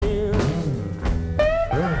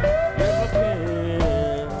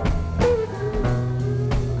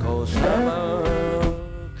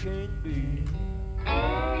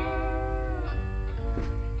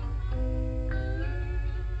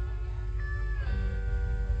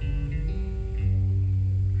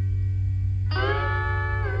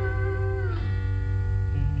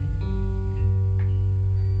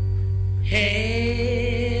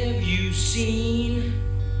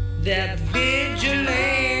that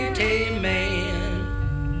vigilante man.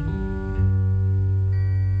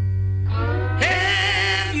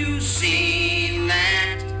 Have you seen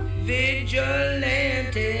that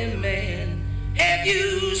vigilante man? Have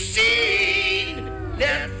you seen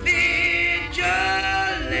that vigilante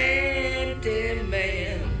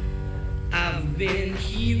man? I've been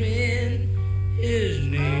hearing his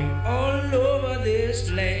name all over this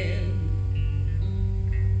land.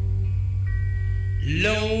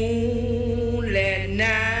 Lonely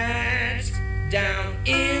nights down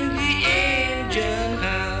in the engine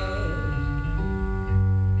house,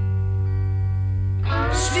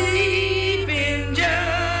 sleeping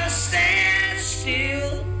just as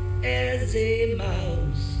still as a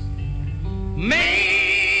mouse.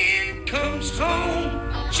 Man comes home,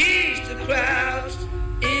 chase the crowds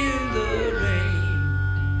in the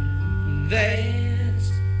rain.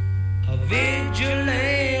 That's a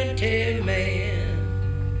vigilante man.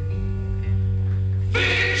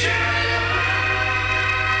 Vigilante!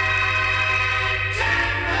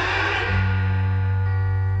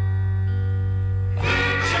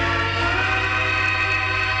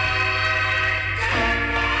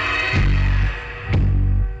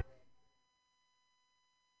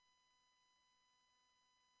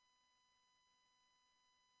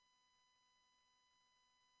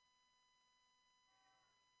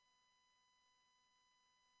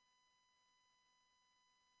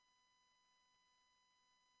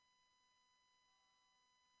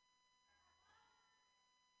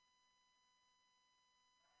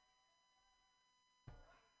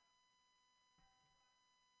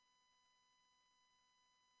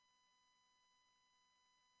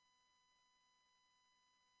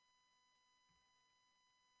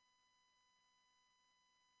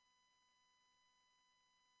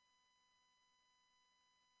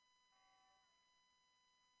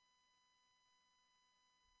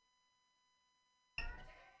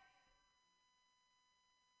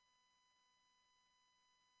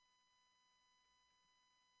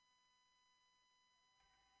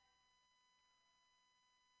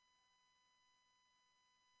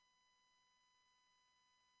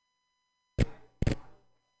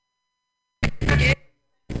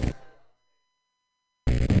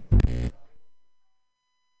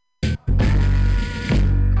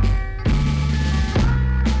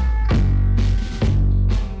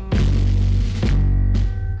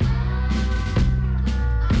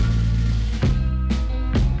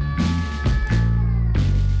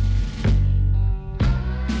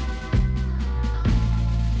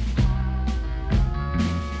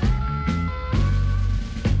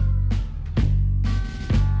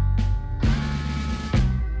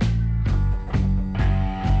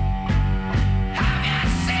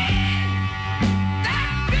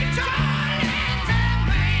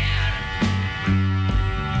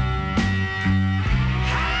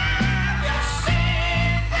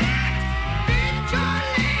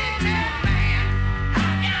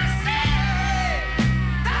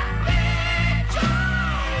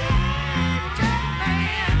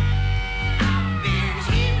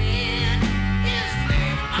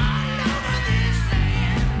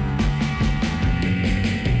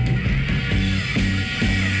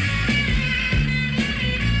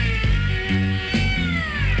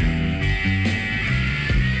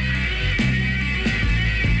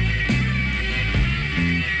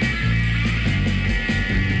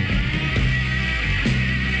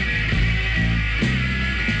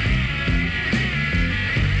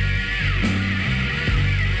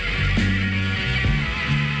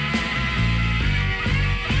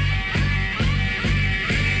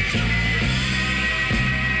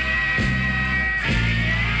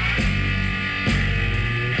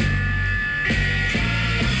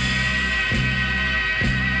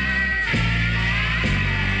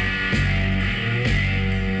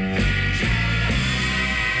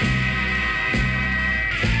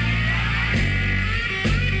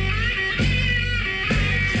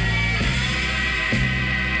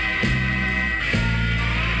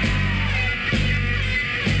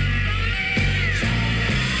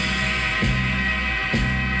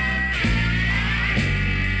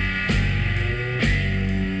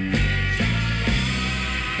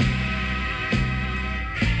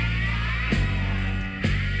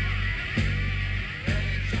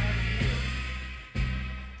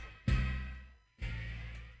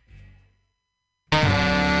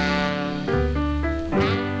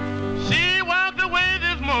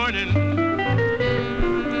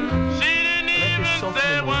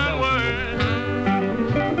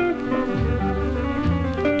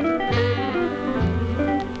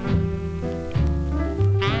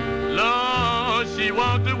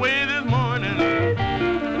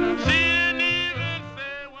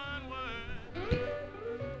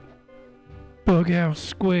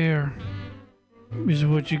 BughouseSquare is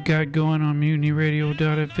what you got going on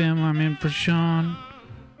MutinyRadio.fm. I'm in for Sean.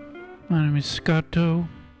 My name is Scotto.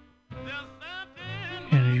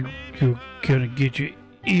 And you're gonna get your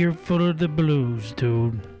ear full of the blues,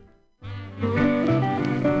 dude.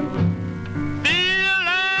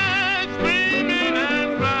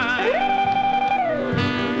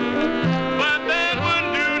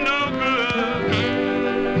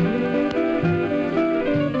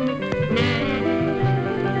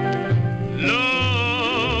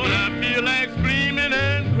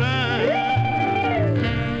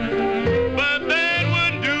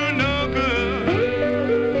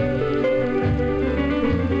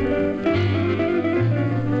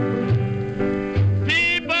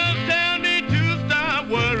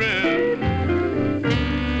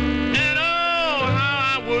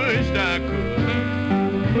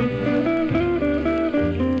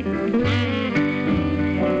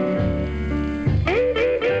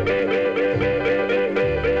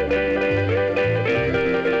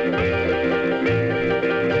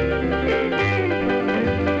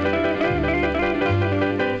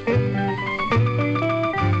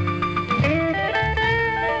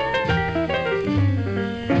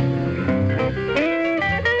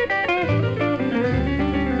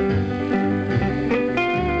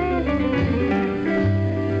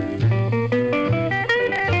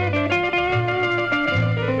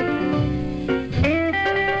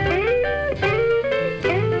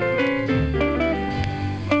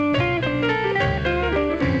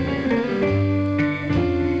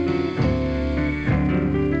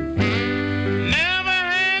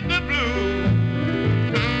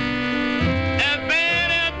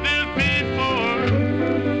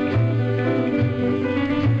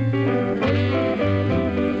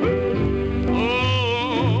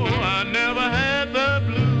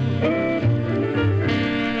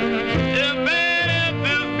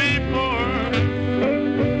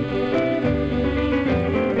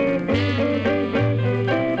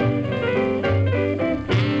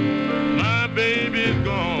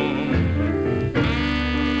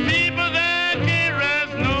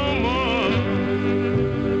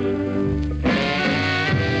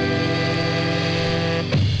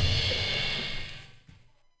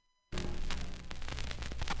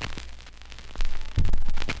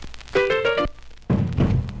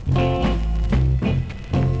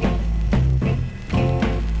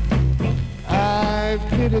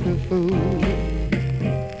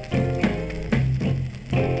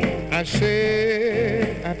 I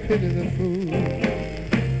said I pity the fool.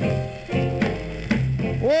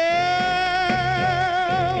 Well,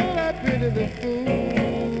 I pity the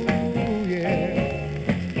fool, yeah.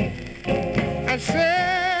 I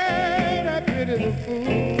said I pity the fool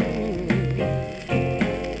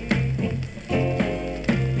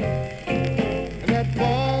that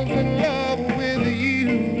falls in love with you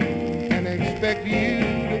and expect you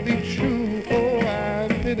to be true. Oh, I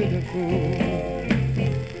pity the fool.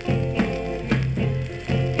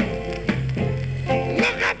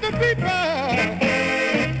 People, I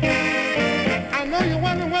know you're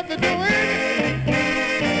wondering what they're doing.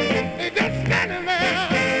 They're just standing there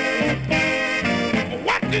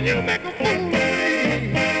watching you make a fool of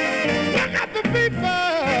me. Look at the people.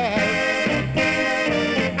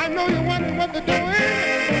 I know you're wondering what they're doing.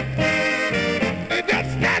 They're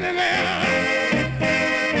just standing there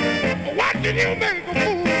watching you make a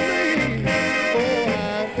fool of me. Oh, I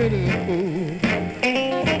pity the fool.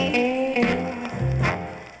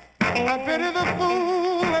 I pity the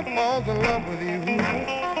fool that falls in love with you.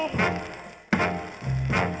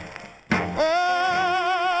 Oh,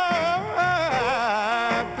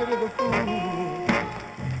 I pity the fool.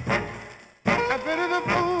 I pity the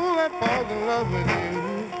fool that falls in love with you.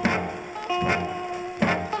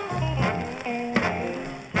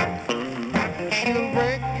 She'll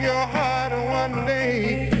break your heart one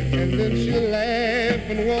day, and then she'll laugh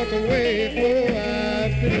and walk away. Oh, I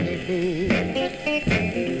pity the fool.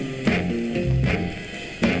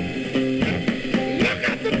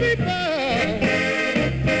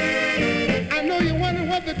 I know you're wondering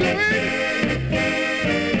what they're doing.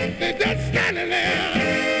 They're just standing there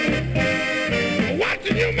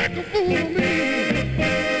watching you make a fool of me.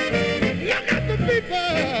 Look at the people.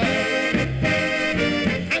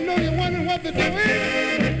 I know you're wondering what they're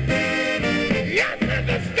doing. Yes, they're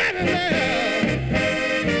just standing there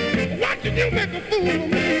watching you make a fool of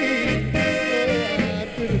me. Oh, I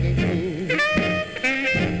pity the fool.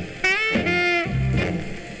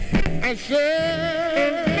 I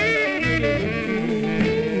said I pity the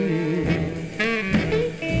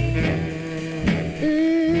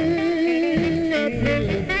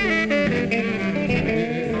fool.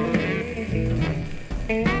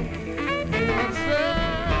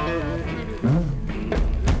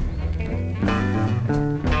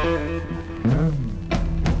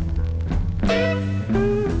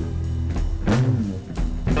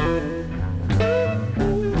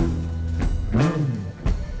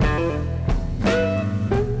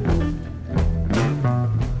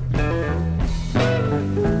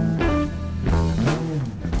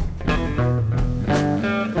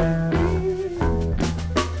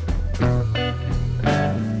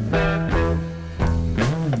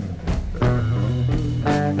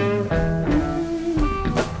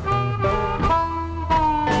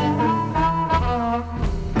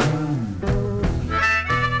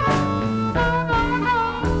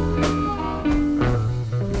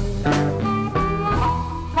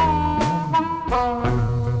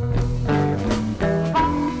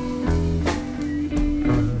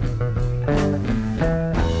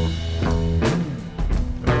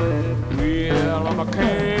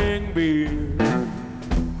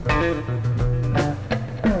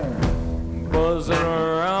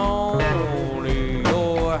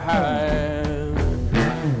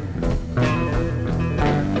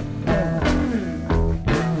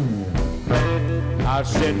 I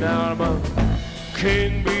said, now I'm a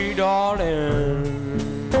king bee, darling,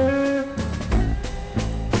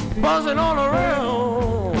 buzzing all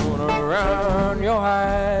around your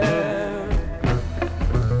hive.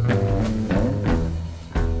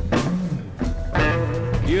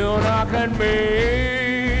 You knock at me,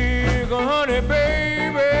 go honey,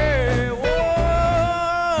 baby,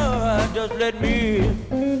 whoa, just let me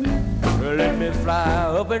fly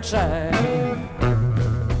up inside.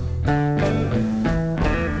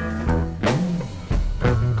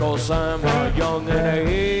 'Cause I'm young and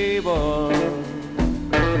able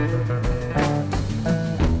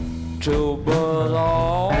to buzz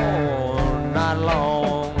all night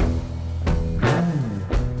long.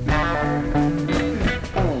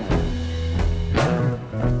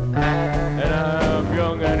 And I'm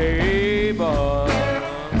young and able.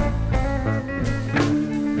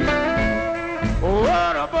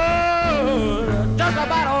 What a buzz, just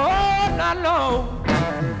about all night long.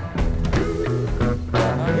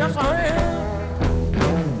 Yes, I am.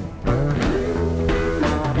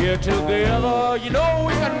 Here together, you know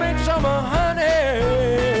we can make some honey,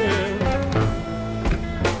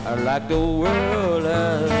 like the world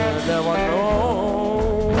has never known.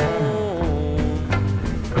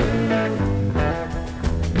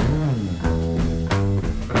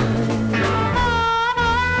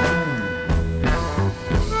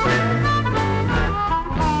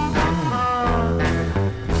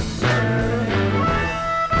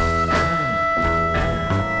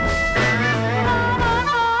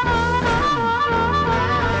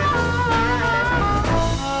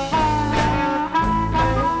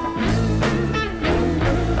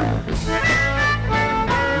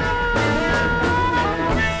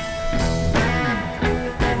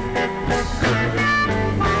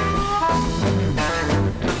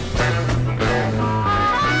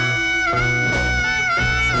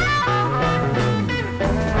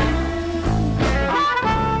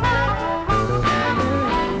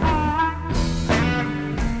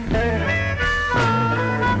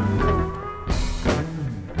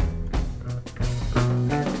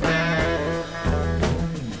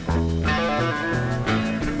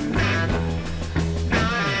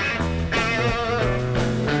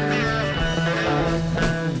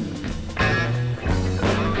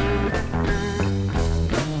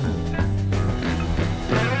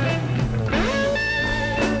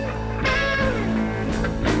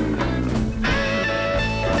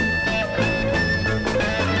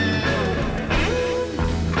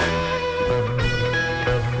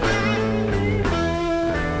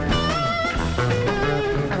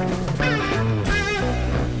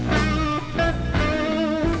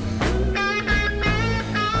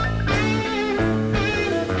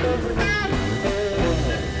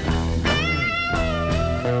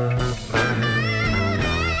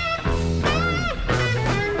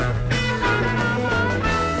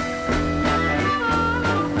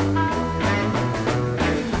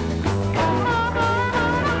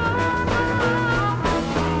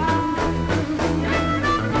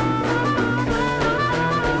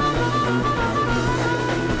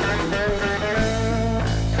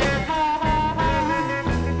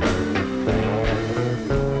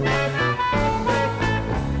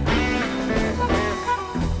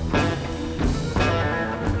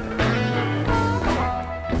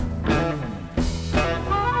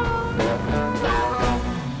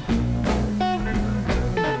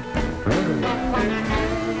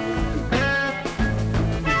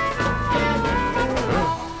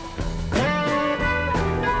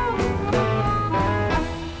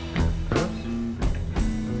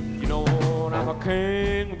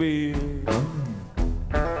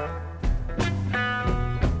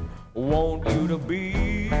 Want you to be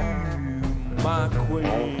my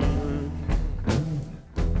queen.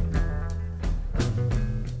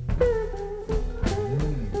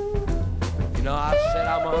 You know, I said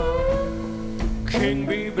I'm a king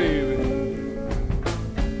bee, baby.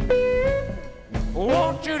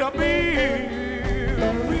 Want you to be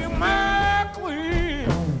my queen.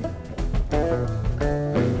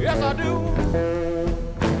 Yes, I do.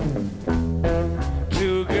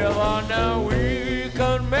 Together now we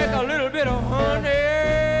can make a little bit of honey,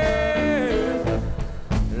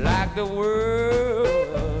 like the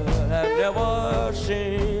world has never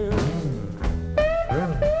seen.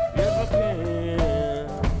 Yes, I can,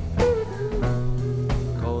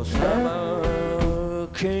 'cause I'm a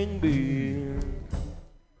king bee.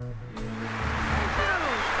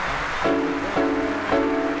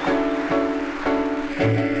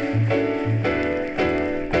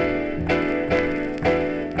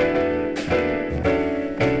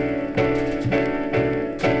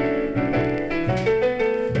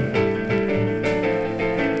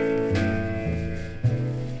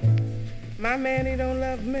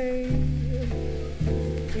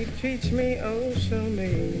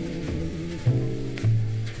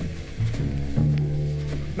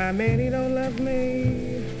 My man, he don't love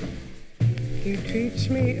me. He treats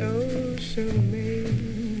me oh so mean.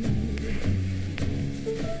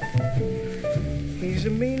 He's the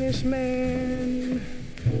meanest man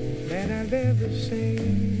that I've ever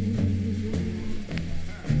seen.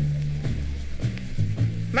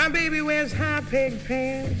 My baby wears high peg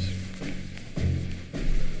pants.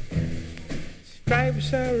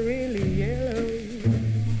 Stripes are really yellow.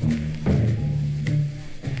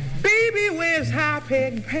 Baby wears high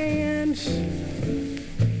peg pants.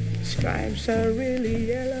 Stripes are really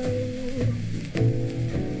yellow.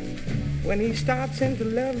 When he starts in to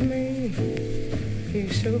love me,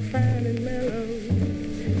 he's so fine and mellow.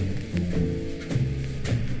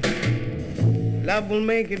 Love will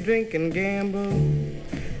make you drink and gamble,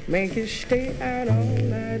 make you stay out all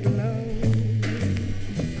night long.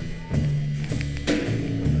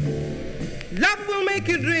 Love will make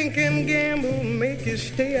you drink and gamble, make you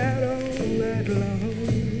stay out all night long.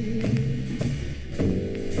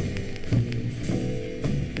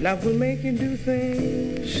 Love will make you do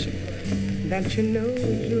things that you know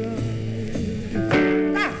is wrong.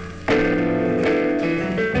 Ah!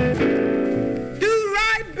 Do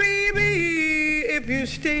right, baby, if you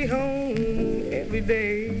stay home every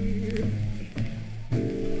day.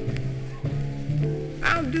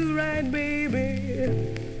 I'll do right, baby,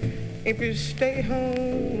 if you stay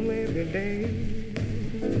home every day.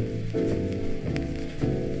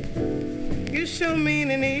 You're so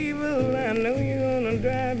mean and evil, I know you're gonna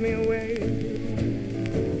drive me away.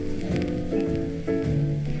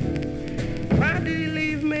 Why did he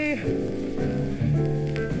leave me?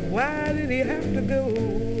 Why did he have to go?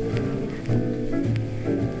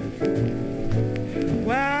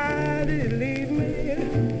 Why did he leave me?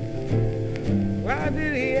 Why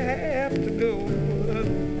did he have to go?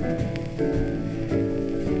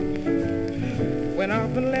 Went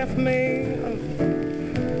off and left me.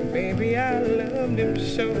 Baby, I loved him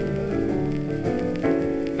so.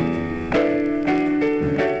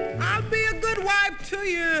 I'll be a good wife to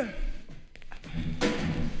you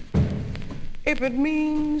if it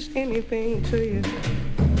means anything to you.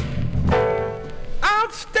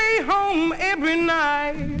 I'll stay home every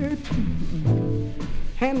night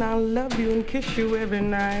and I'll love you and kiss you every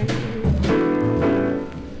night.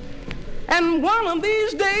 And one of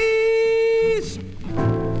these days,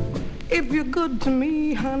 if you're good to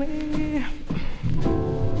me, honey,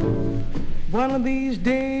 one of these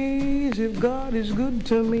days, if God is good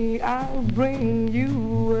to me, I'll bring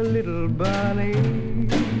you a little bunny.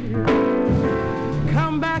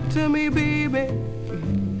 Come back to me, baby,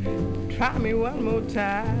 try me one more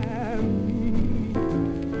time.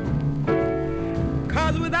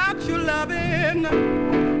 'Cause without your loving,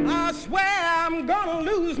 I swear I'm gonna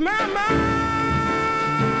lose my mind.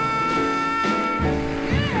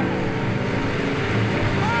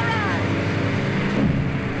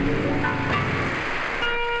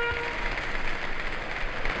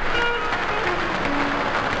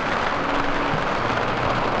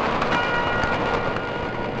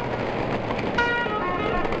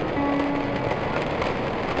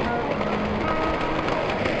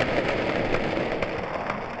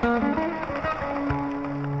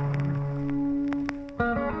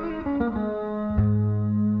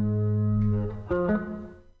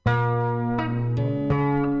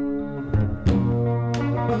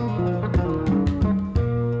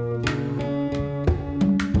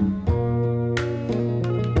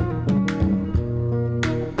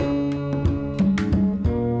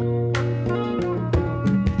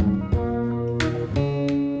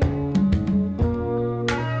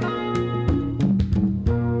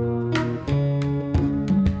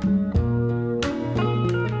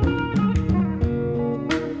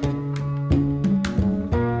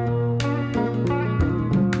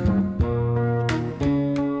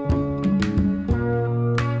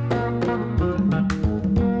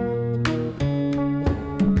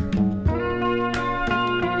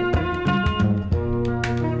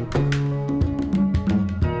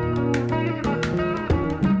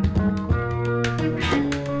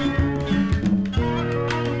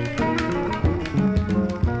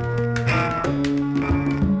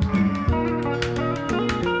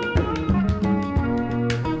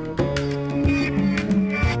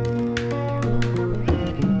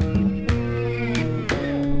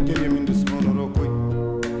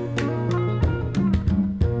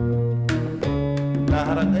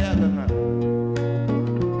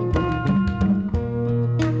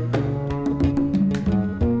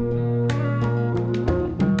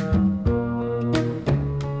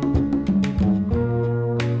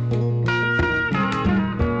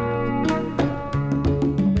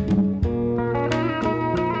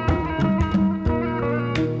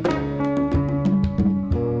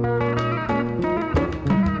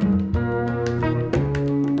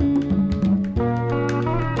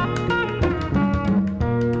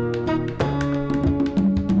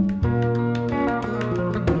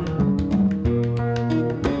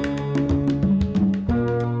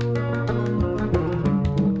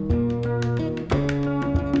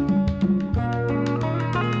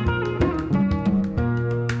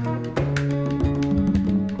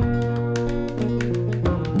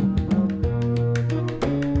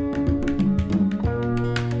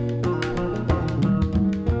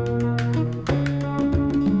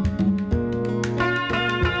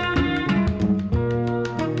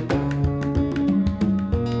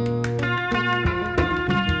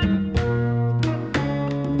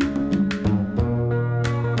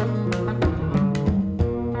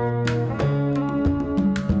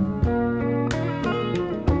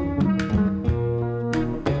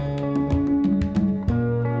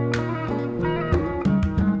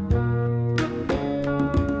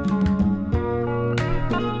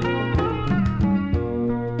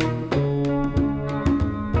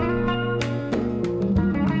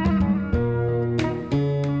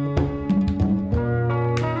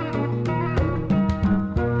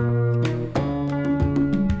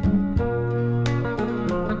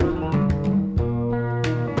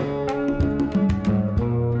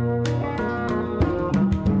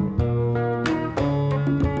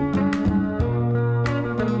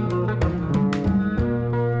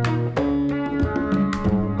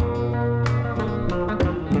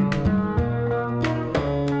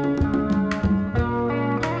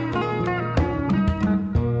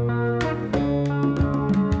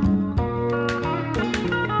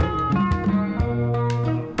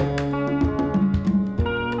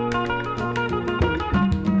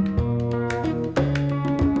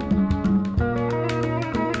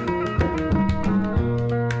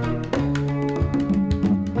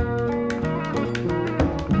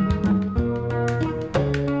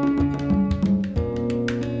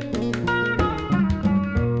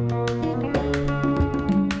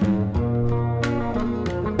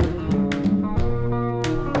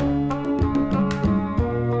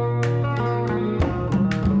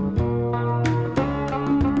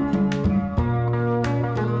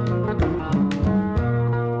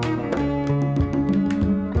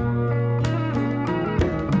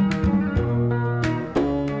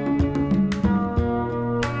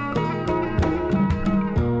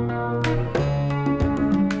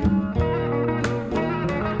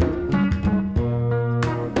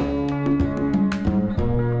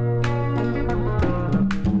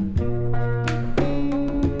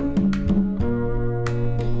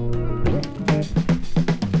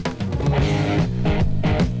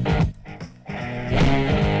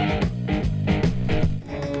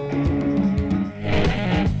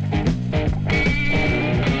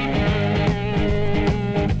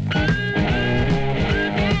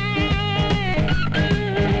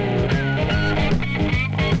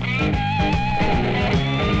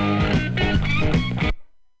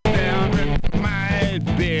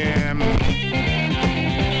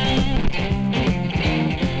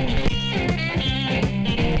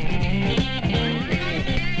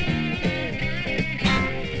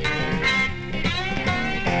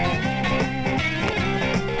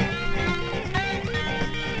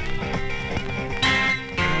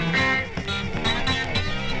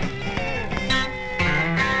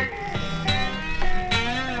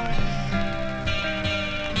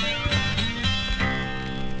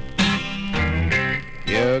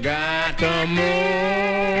 You got to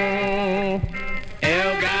move.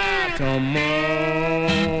 You got to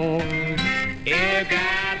move. You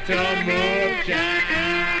got to move,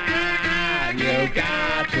 child. You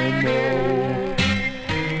got to move.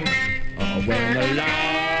 Oh, when the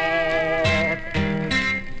Lord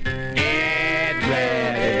is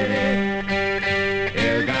ready,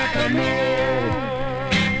 you got to move.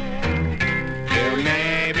 You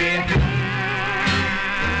may be high,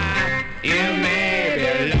 you may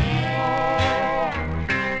be low,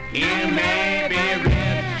 you may be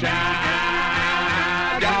rich,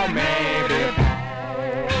 child, you may be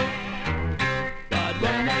poor, but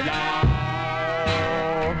when the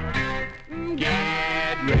Lord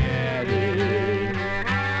get ready,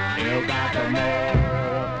 you got to move.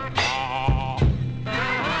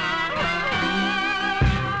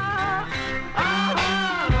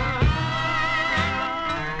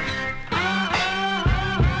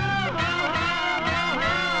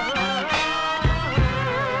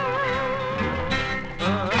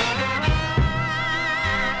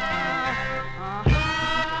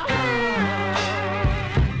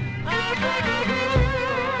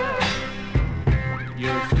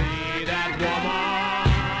 You see that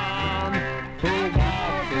woman who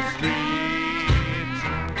walks the streets.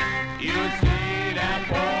 You see that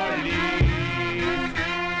police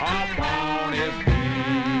upon his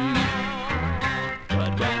feet.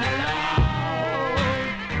 But when the Lord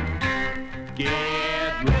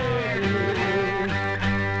get ready,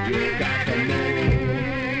 you got to move.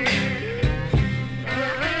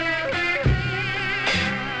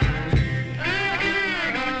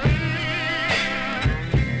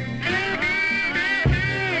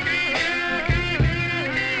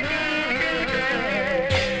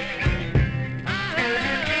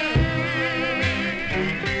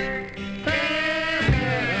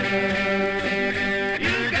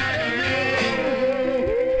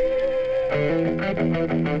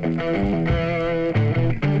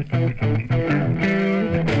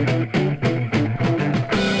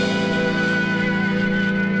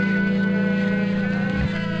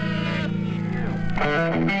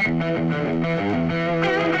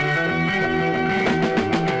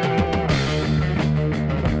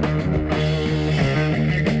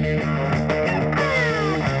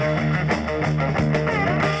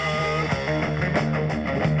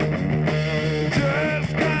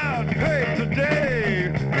 Just got paid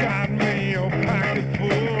today, got me a pocket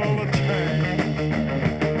full of change.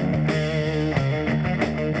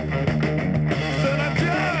 Said I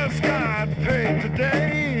just got paid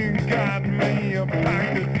today, got me a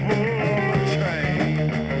pocket full of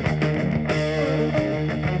change.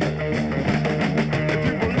 If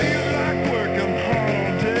you believe like working hard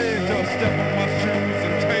all day, just step on my shoes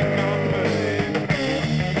and take my money.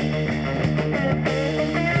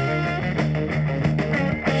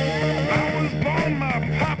 I was born my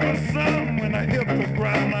papa's son. When I hit the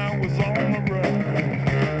ground, I was on the run.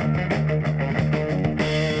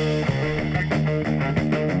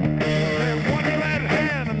 Had one right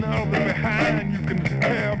hand and the other behind. You can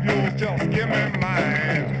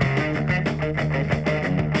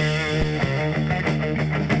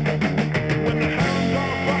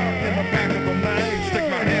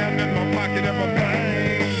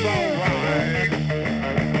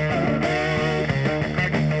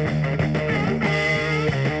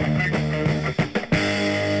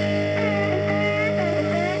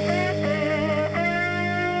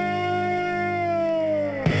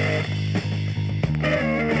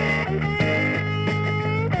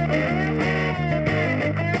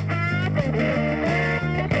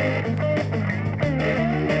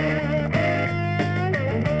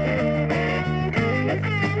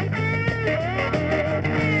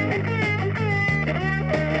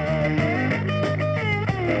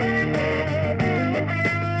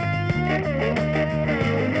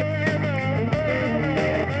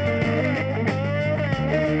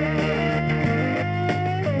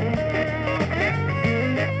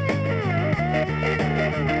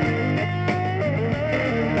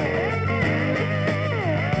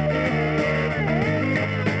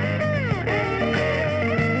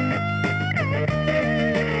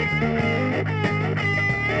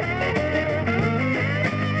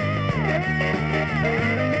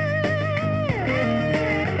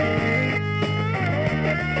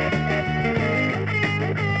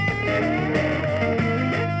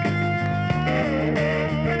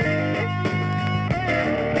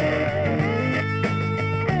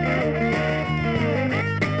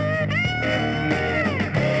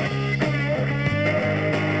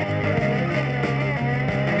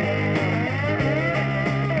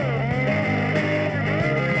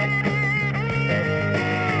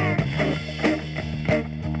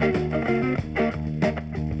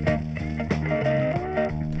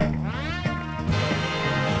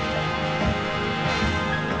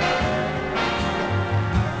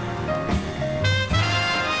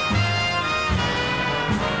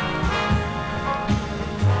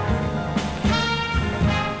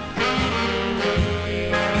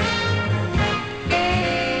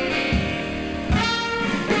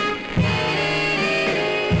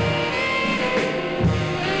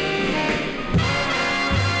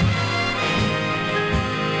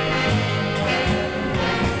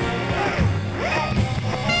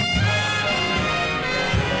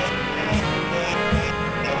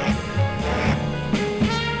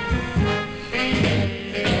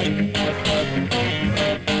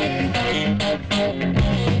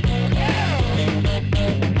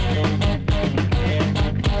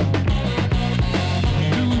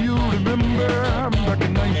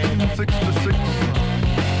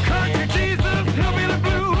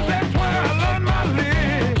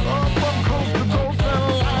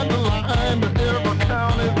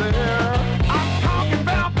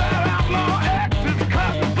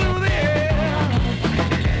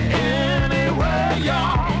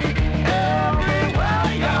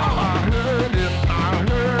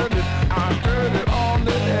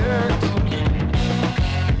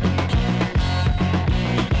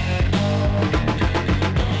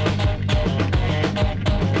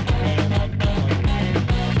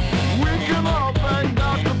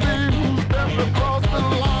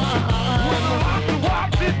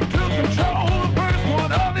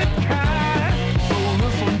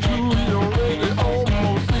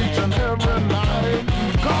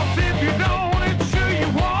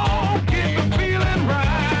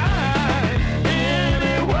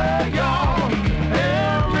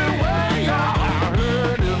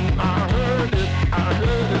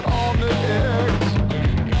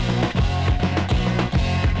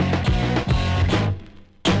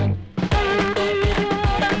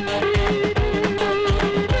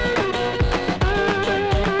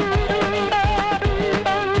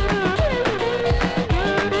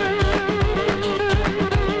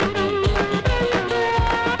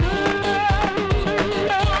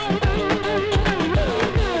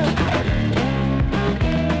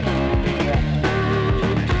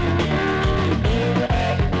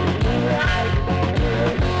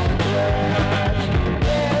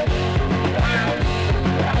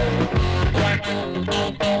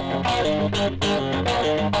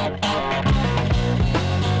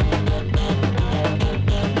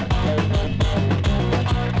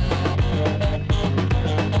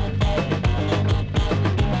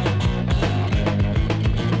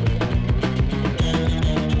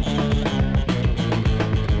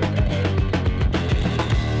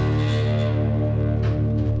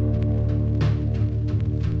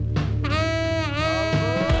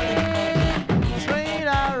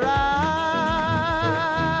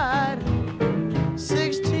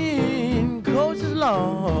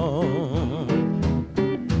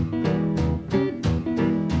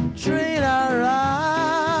train I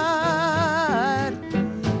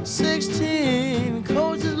ride, 16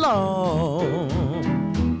 coaches long.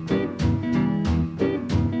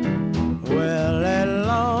 Well, that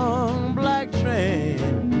long black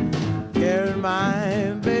train carried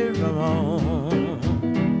my baby from home.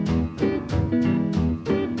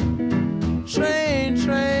 Train,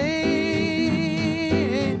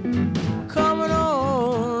 coming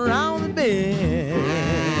on round the bend.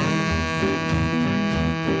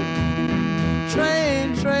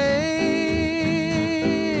 Train,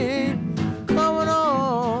 coming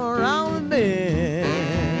on round the bend.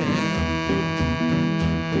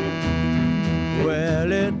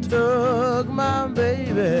 Well, it took my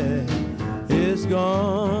baby, it's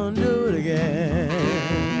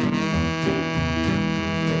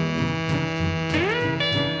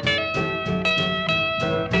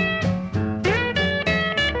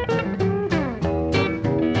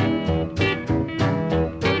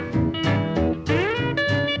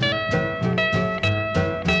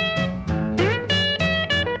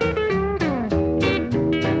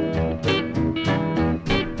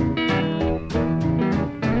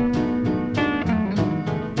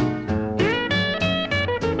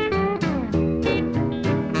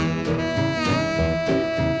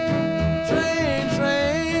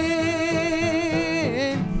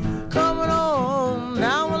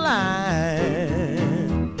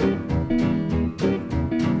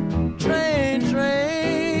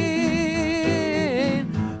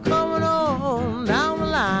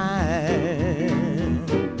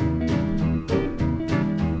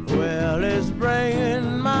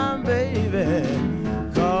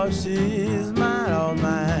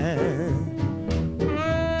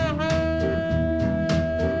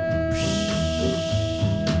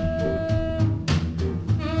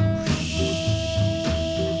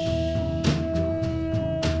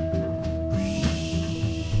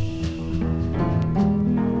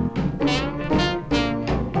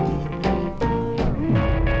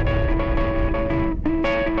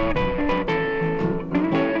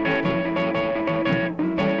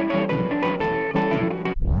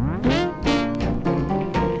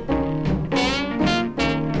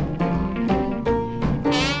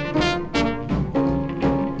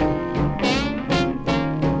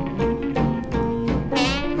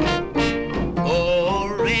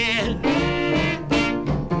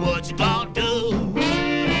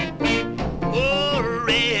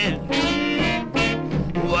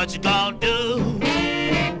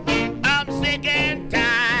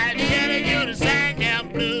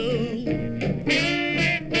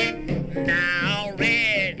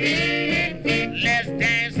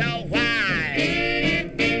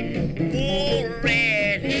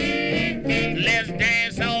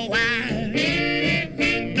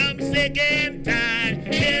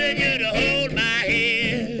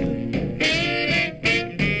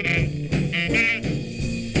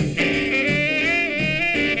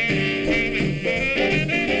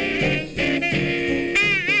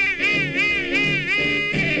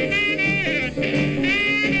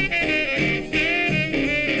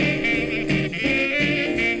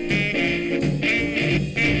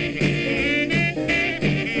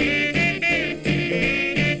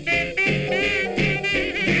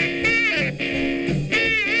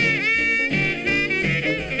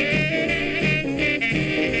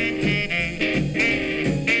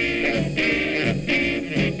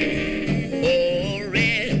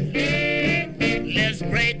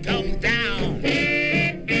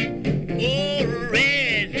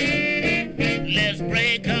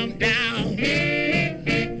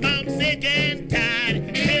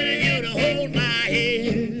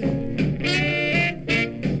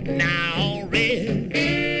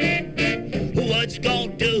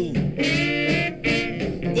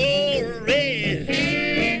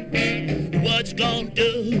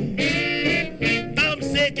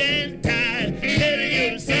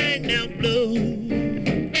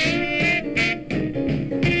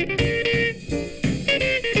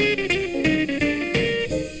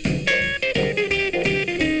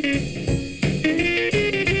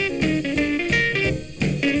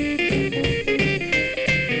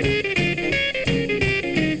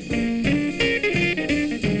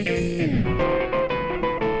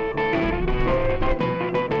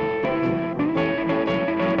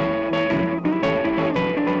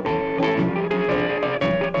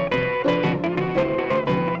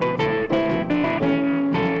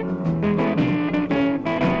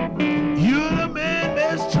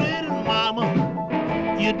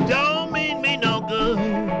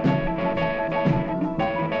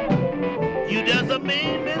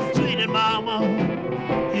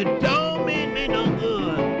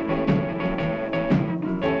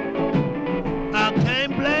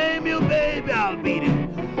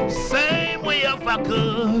I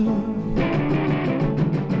could.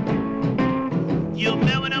 You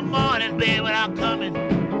remember the morning, baby, when I come and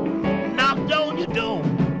knocked on your door.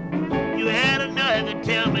 You had a nerve to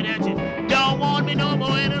tell me that you don't want me no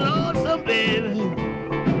more any lonesome, baby.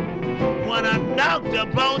 When I knocked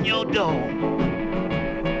upon your door,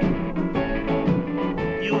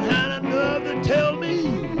 you had a nerve to tell me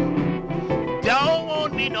don't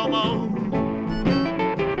want me no more.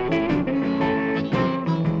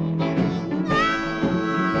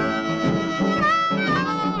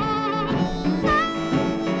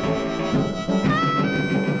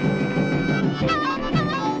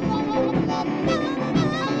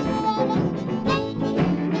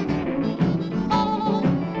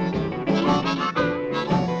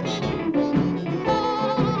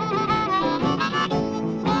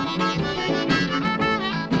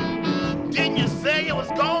 Didn't you say you was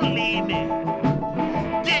gonna leave me?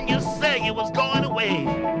 Didn't you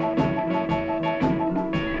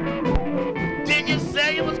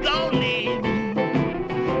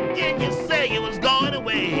say you was going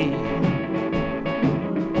away?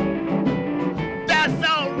 That's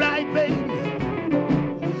all right, baby.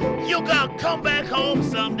 You gotta come back home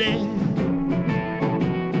someday.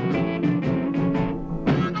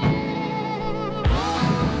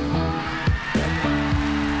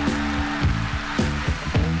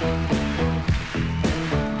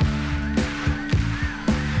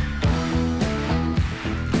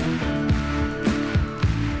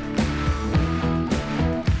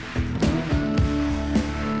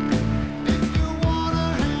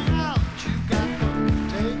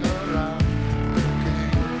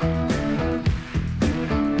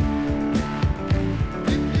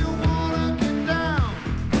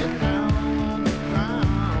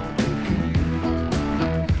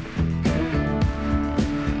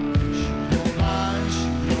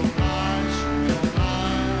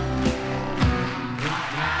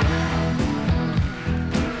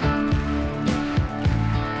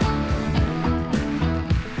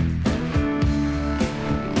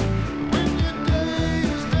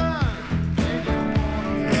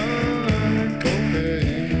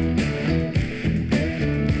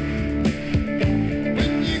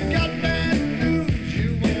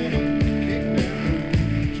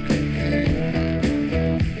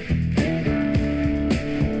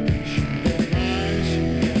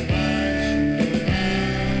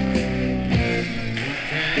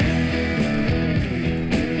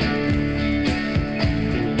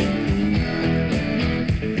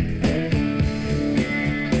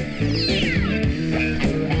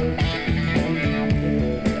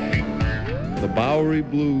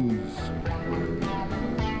 Blues.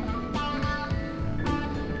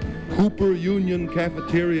 Cooper Union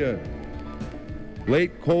Cafeteria.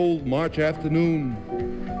 Late cold March afternoon.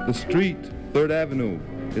 The street, 3rd Avenue,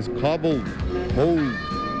 is cobbled, cold,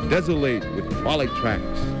 desolate with trolley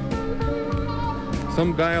tracks.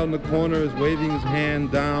 Some guy on the corner is waving his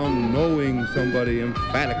hand down, knowing somebody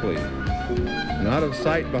emphatically. And out of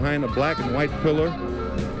sight behind a black and white pillar,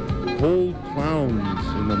 cold clowns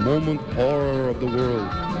in the moment horror of the world.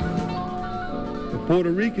 The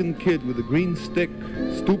Puerto Rican kid with a green stick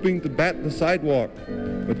stooping to bat the sidewalk,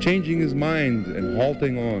 but changing his mind and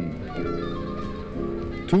halting on.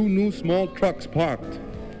 2 new small trucks parked.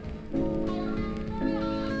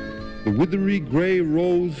 The withery gray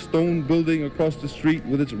rose stone building across the street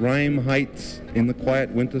with its rhyme heights in the quiet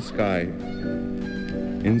winter sky.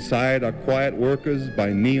 Inside are quiet workers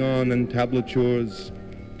by neon and tablatures,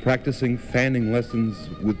 practicing fanning lessons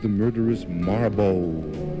with the murderous Marbo.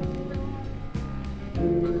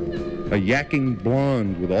 A yakking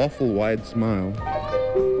blonde with awful wide smile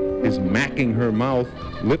is macking her mouth,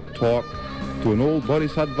 lip talk, to an old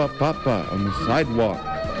bodhisattva papa on the sidewalk.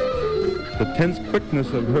 The tense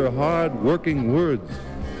quickness of her hard-working words.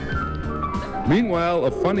 Meanwhile,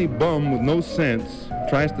 a funny bum with no sense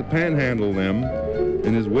tries to panhandle them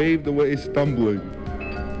and is waved away stumbling.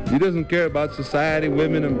 He doesn't care about society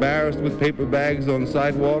women embarrassed with paper bags on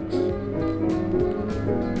sidewalks.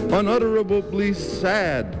 Unutterably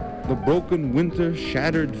sad, the broken winter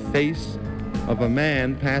shattered face of a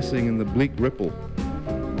man passing in the bleak ripple,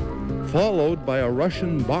 followed by a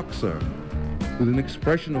Russian boxer with an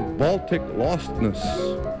expression of Baltic lostness.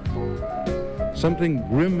 Something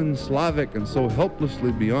grim and Slavic and so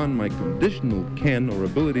helplessly beyond my conditional ken or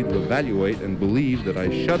ability to evaluate and believe that I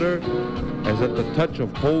shudder as at the touch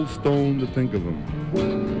of cold stone to think of him.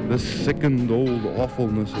 The sickened old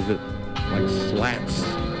awfulness of it, like slats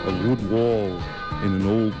of wood wall in an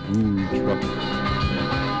old brewery truck.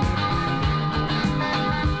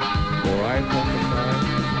 For I prophesy,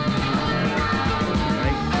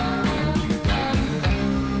 tonight,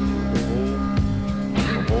 the whole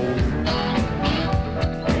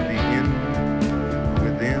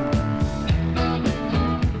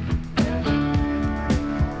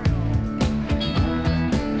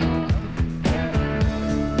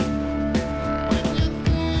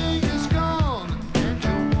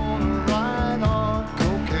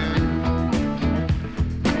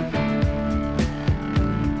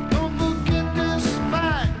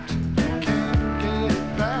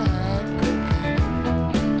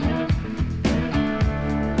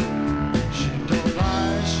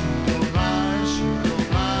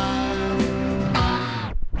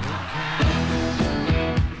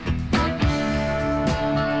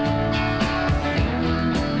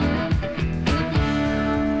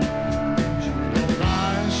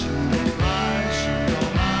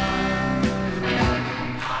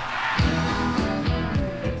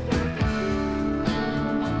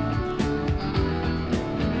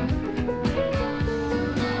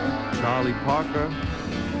Charlie Parker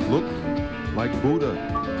looked like Buddha.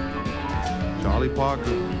 Charlie Parker,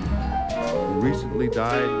 who recently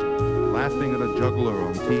died laughing at a juggler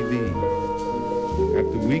on TV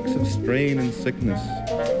after weeks of strain and sickness,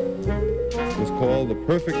 was called the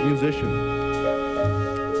perfect musician.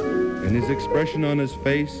 And his expression on his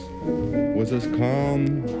face was as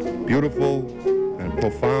calm, beautiful, and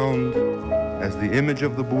profound as the image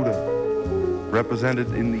of the Buddha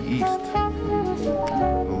represented in the East.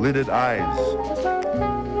 The lidded eyes,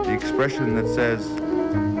 the expression that says,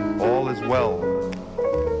 all is well.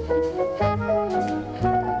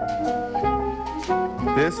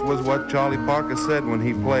 This was what Charlie Parker said when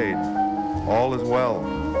he played, all is well.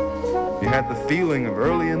 You had the feeling of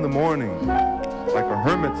early in the morning, like a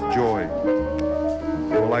hermit's joy,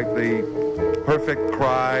 or like the perfect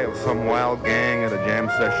cry of some wild gang at a jam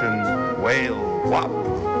session, wail, whop.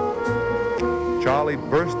 Charlie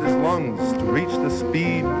burst his lungs to reach the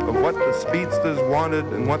speed of what the speedsters wanted,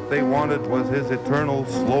 and what they wanted was his eternal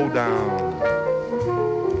slow down.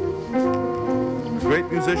 A great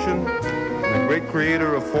musician and a great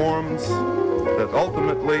creator of forms that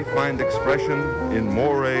ultimately find expression in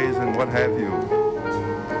mores and what have you.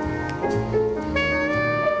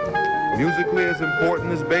 Musically as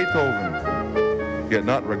important as Beethoven, yet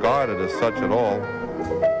not regarded as such at all.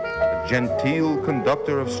 A genteel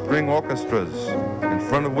conductor of string orchestras, in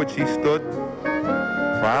front of which he stood,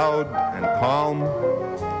 proud and calm,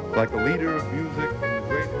 like a leader of music in the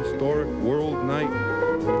great historic world night,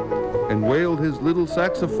 and wailed his little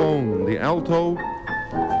saxophone, the alto,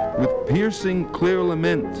 with piercing clear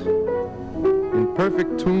lament, in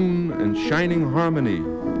perfect tune and shining harmony,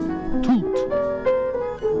 toot,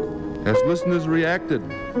 as listeners reacted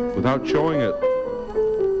without showing it,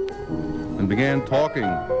 and began talking.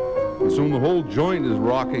 And soon the whole joint is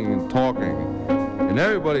rocking and talking, and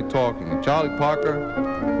everybody talking, and Charlie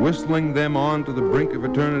Parker whistling them on to the brink of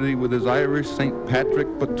eternity with his Irish St. Patrick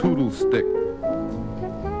batoodle stick.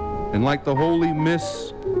 And like the holy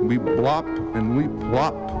mists, we blop and we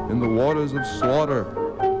plop in the waters of slaughter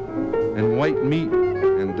and white meat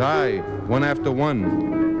and die one after one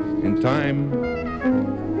in time.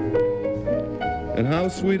 And how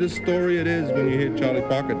sweet a story it is when you hear Charlie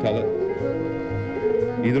Parker tell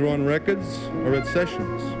it, either on records or at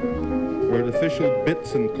sessions, or at official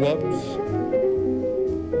bits and clubs,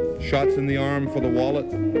 shots in the arm for the wallet.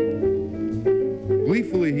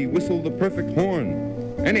 Gleefully he whistled the perfect horn.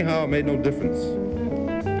 Anyhow, it made no difference.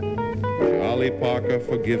 Charlie Parker,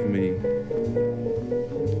 forgive me.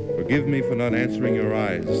 Forgive me for not answering your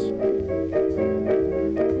eyes.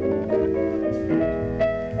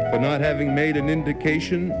 For not having made an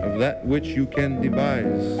indication of that which you can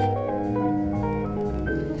devise.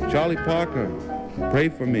 Charlie Parker, pray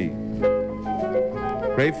for me.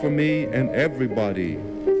 Pray for me and everybody.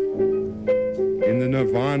 In the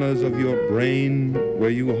nirvanas of your brain, where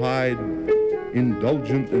you hide,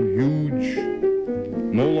 indulgent and huge,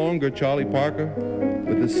 no longer Charlie Parker,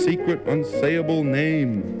 but the secret unsayable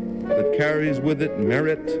name that carries with it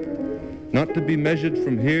merit, not to be measured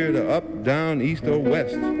from here to up, down, east or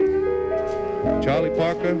west. Charlie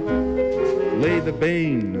Parker, lay the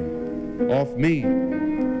bane off me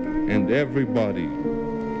and everybody.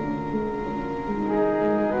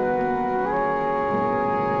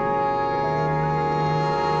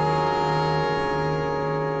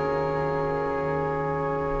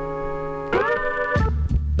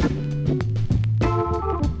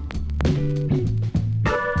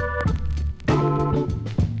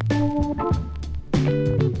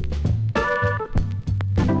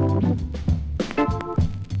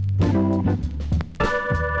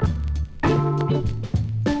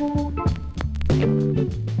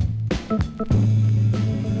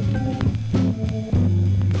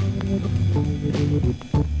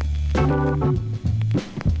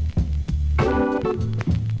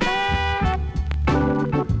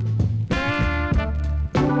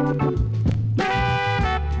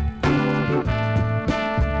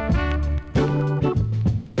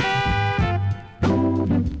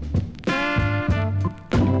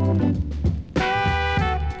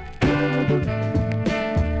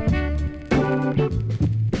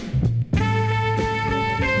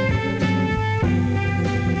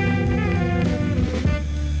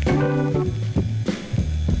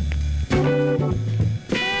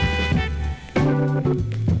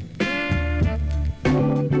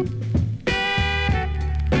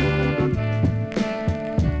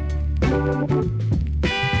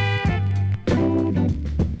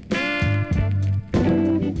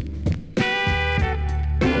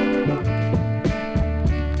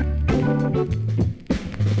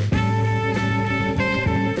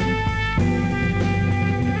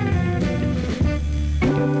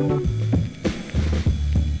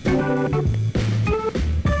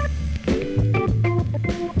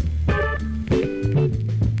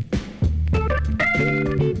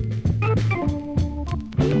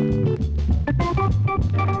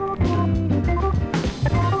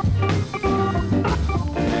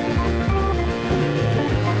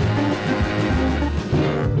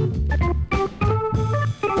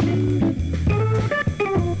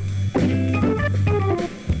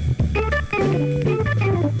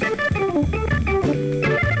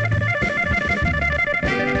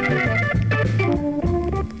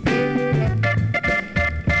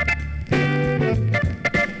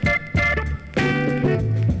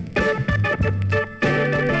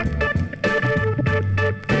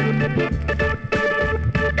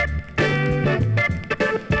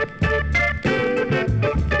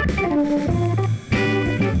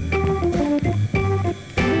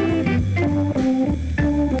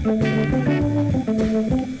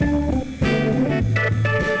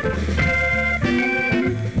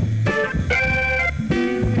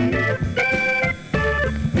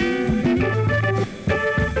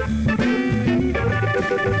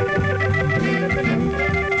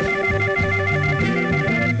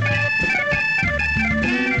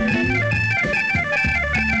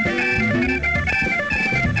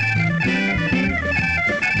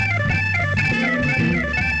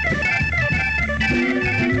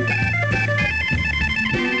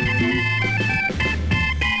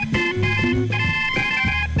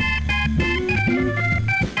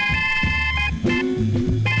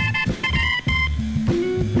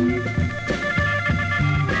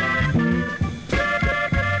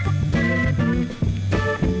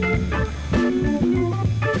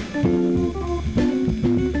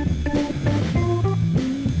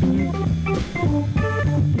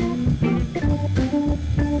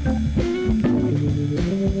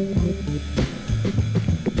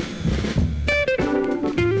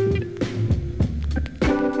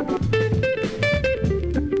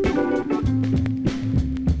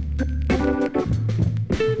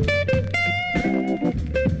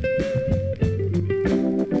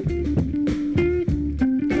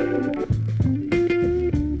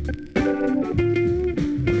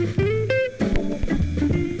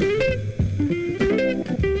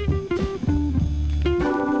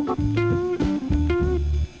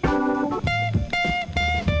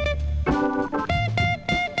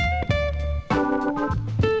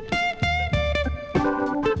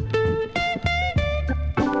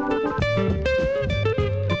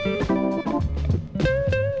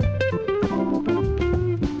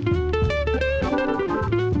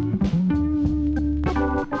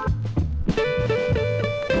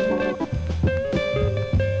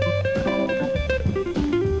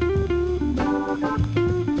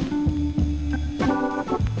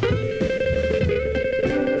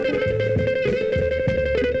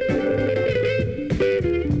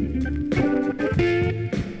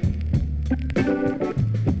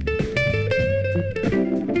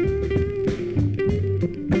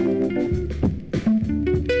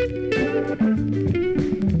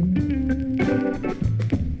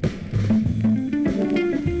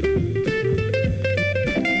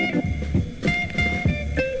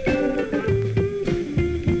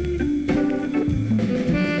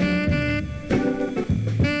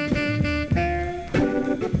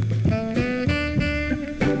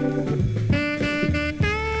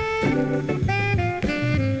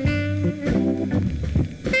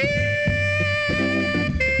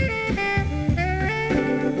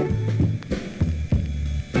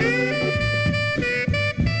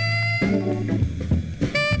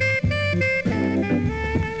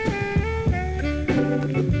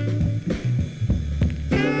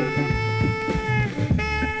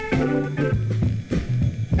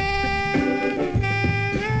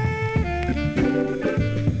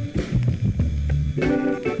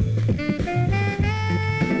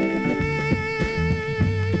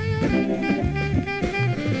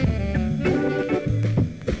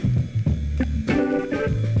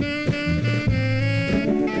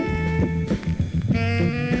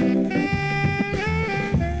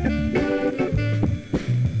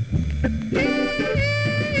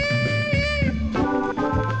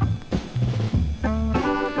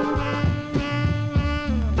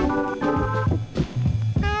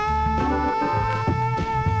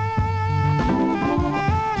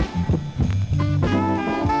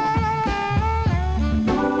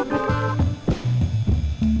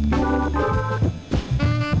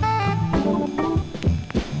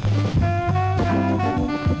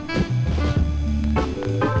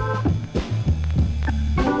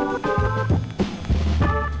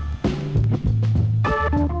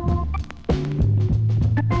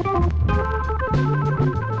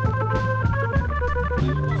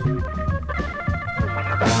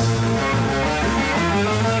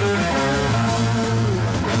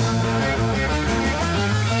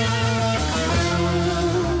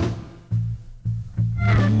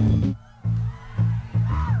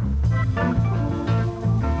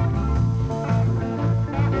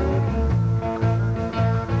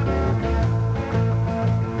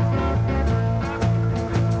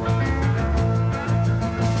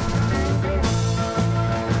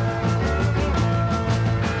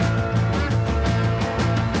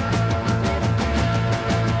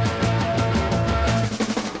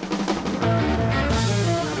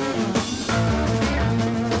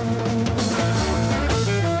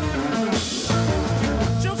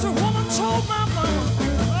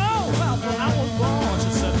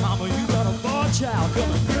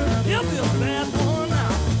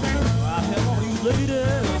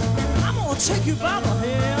 take you by the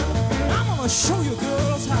hand. I'm gonna show you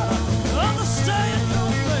girls how to understand your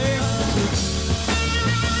man.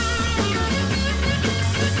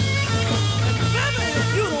 And baby, if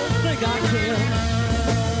you don't think I can,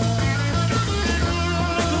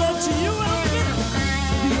 I'll make love to you in a minute.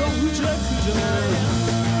 Be a hoochie coochie man.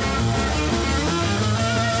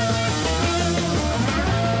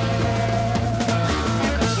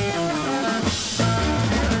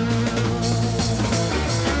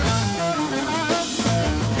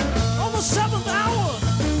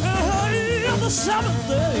 Seventh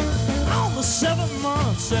day, on the 7th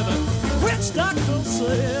month, 7 witch doctors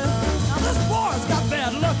say. Now this boy's got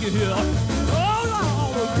bad luck here. Oh, I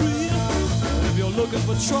all agree. If you're looking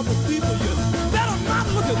for trouble, people, you better not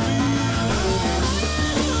look at me.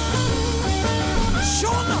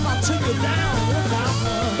 Sure enough, I'll take you down without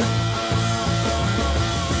fun.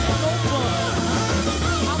 No fun.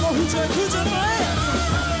 I'm a hoochie coochie man,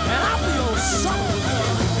 and I'll be your summer man.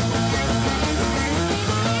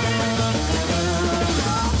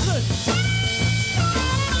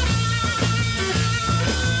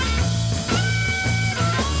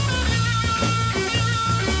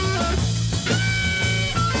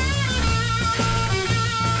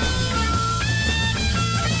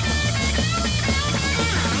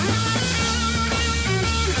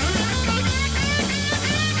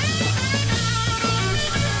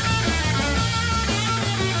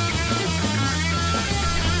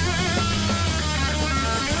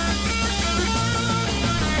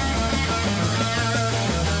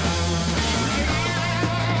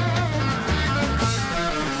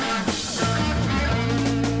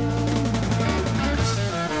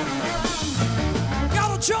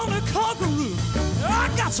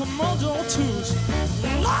 Some mojo tunes.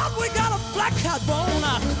 Lord, we got a black cat bone.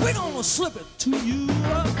 We're gonna slip it to you.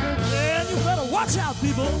 And you better watch out,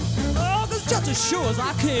 people. Oh, cause just as sure as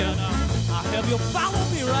I can, I'll have you follow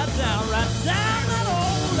me right down that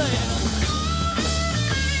old lane.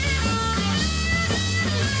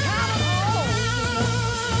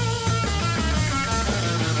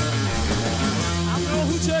 I'm no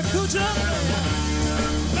hoochie coochie.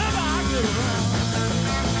 Baby, I get around.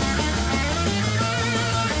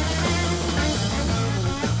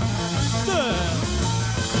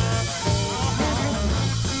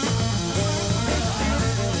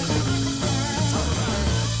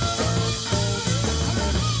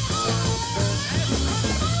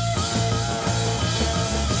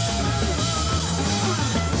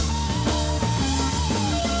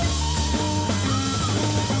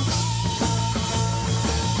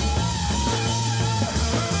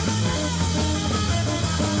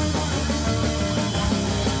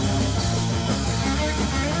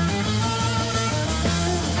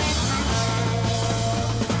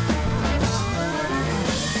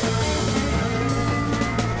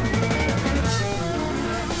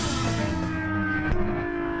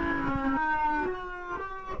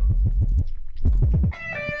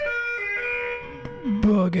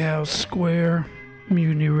 BughouseSquare,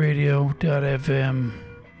 MutinyRadio.fm.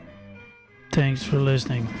 Thanks for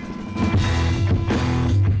listening.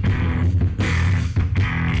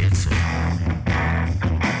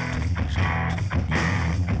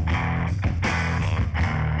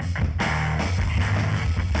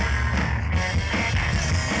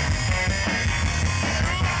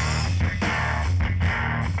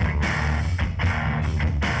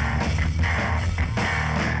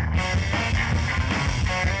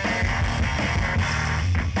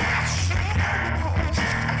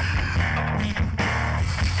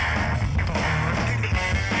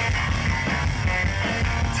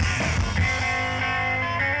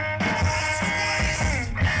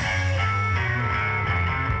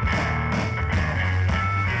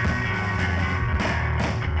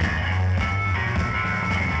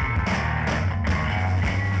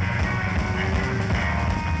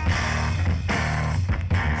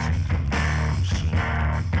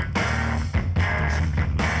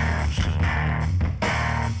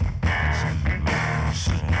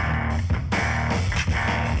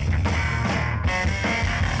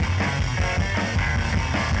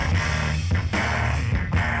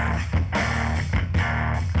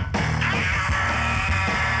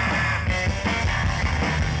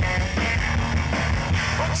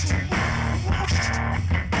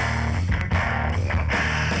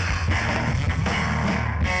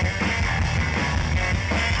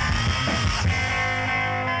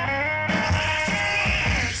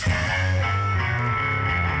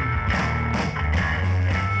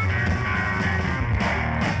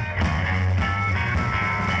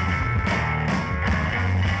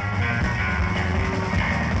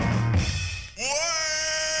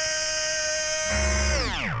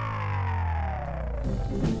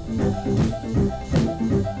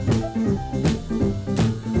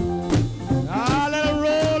 I let it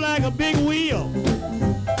roll like a big wheel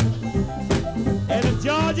in a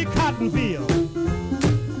Georgia cotton field.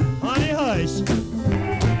 Honey, hush.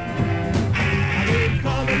 I ain't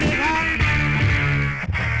coming in hot.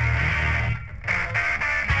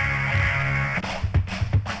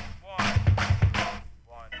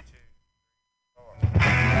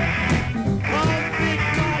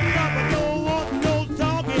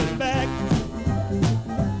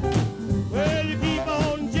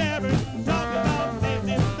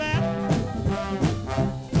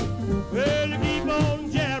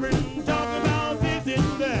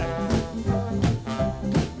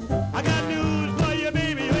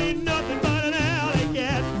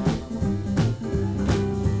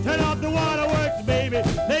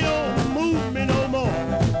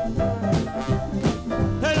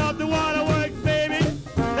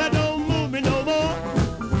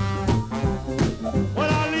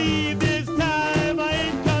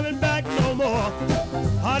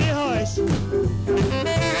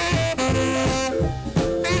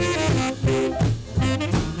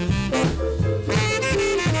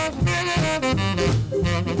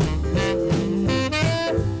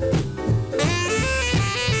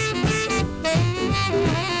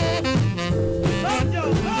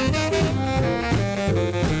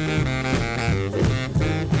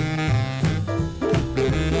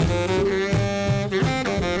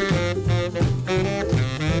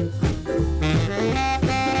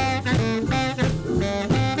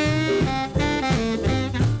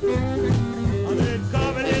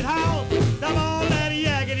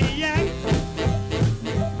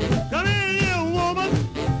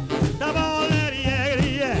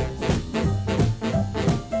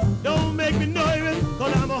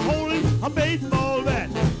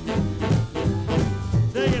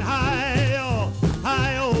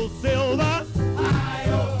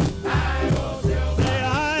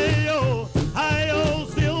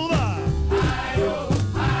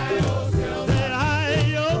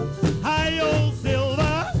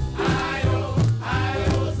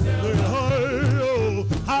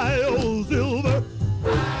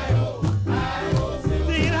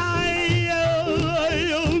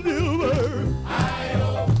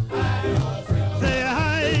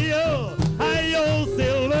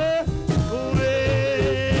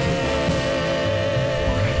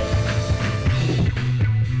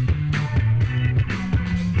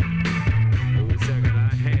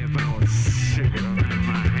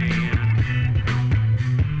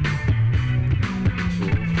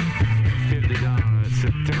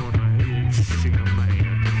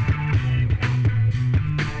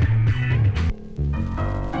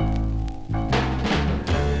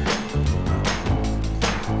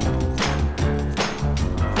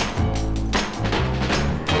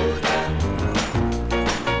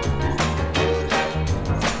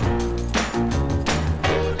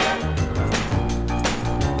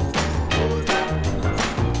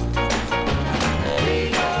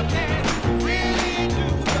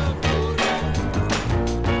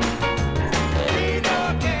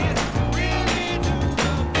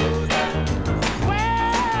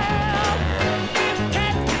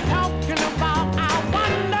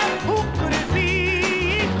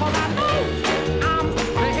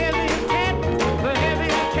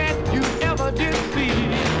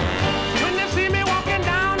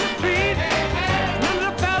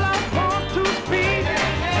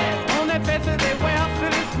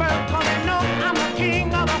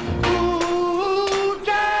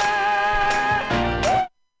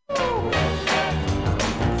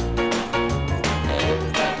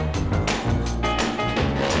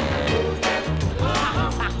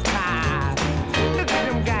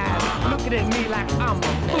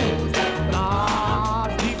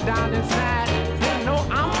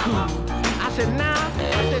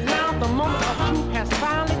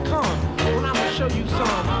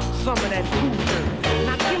 Some of that cool dirt.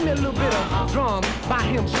 Now give me a little bit of drum by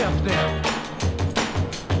himself there.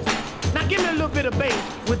 Now give me a little bit of bass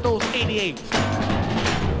with those 88s.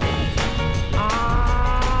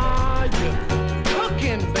 Ah, you're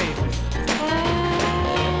cooking, baby.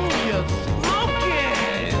 You're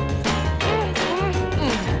smoking.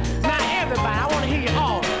 Now everybody, I want to hear you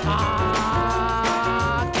all.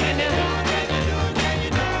 Can you?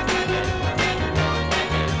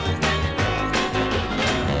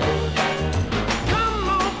 Come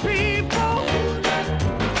on, people.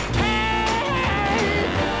 Hey,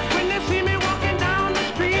 when they see me walking down the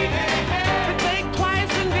street, they think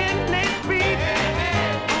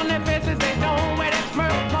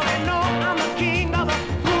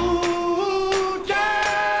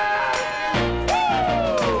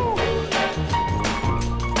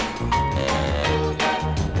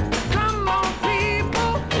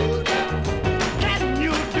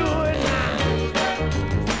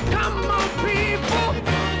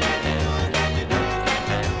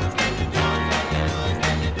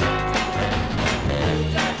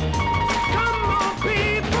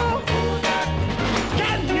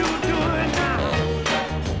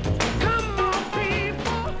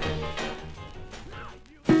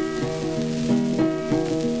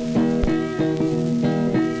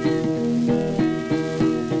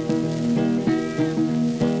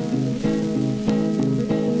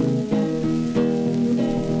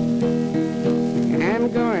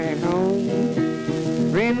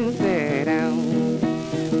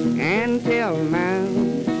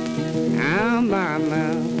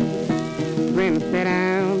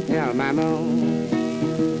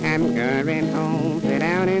I'm going home, sit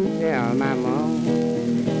down and tell my mom.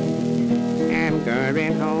 I'm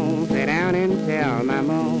going home, sit down and tell my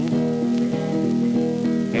mom.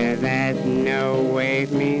 There's no way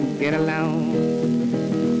for me to get along.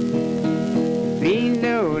 These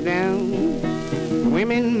low down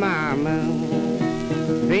women, mama,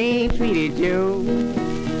 they treated you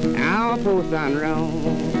all poor son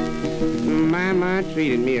wrong. Mama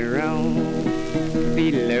treated me wrong.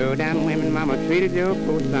 These low down women, mama treated your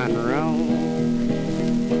poor son wrong.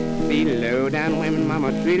 These low down women,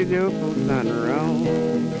 mama treated your poor son wrong.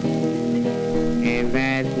 And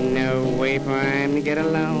there's no way for him to get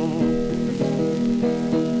along.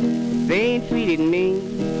 They treated me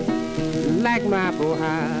like my poor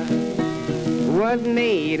heart was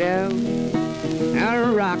made of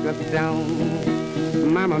a rock of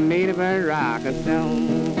stone. Mama made of a rock of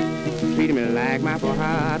stone. Treated me like my poor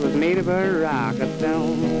heart was made of a rock of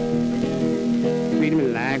stone. Treated me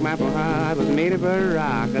like my poor heart was made of a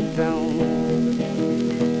rock of stone.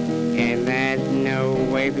 And there's no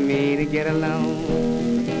way for me to get along.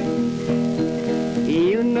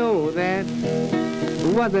 You know that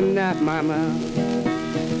was enough, mama,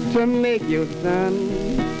 to make your son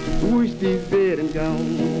wish he's dead and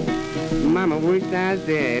gone. Mama wished I was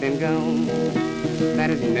dead and gone.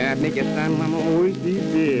 That is enough, make your son, mama wish he's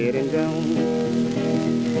dead and gone.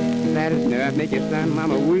 That is enough, make your son,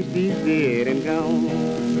 mama wish he's dead and gone.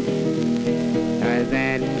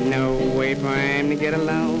 There's no way for him to get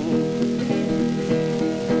along.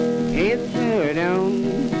 It's heard on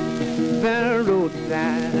the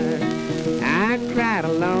roadside, I cried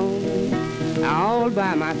alone, all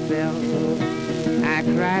by myself. I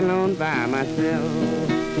cried alone by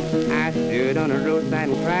myself. I stood on the roadside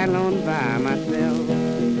and cried alone by myself.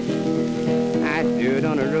 I stood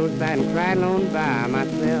on the roadside and cried alone by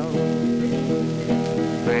myself.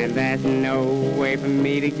 And there's no way for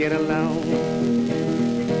me to get along.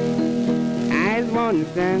 I was wanting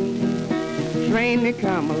train to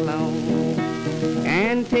come along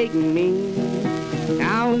and take me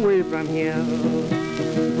away from here.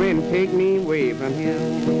 Friend, take me away from here.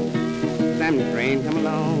 Some train come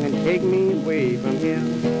along and take me away from here.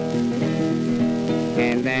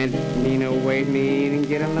 And there's no way for me to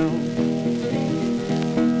get along.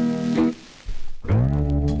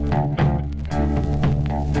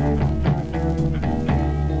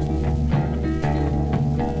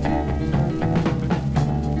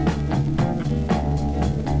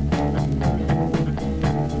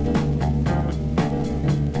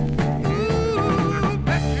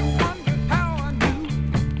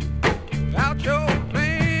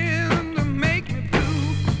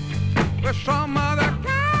 Some other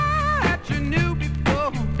guy that you knew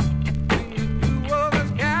before.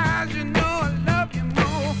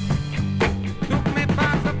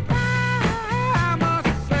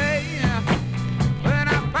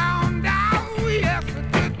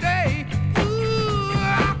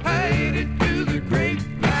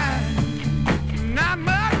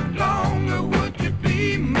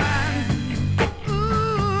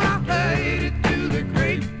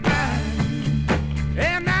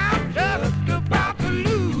 goodbye.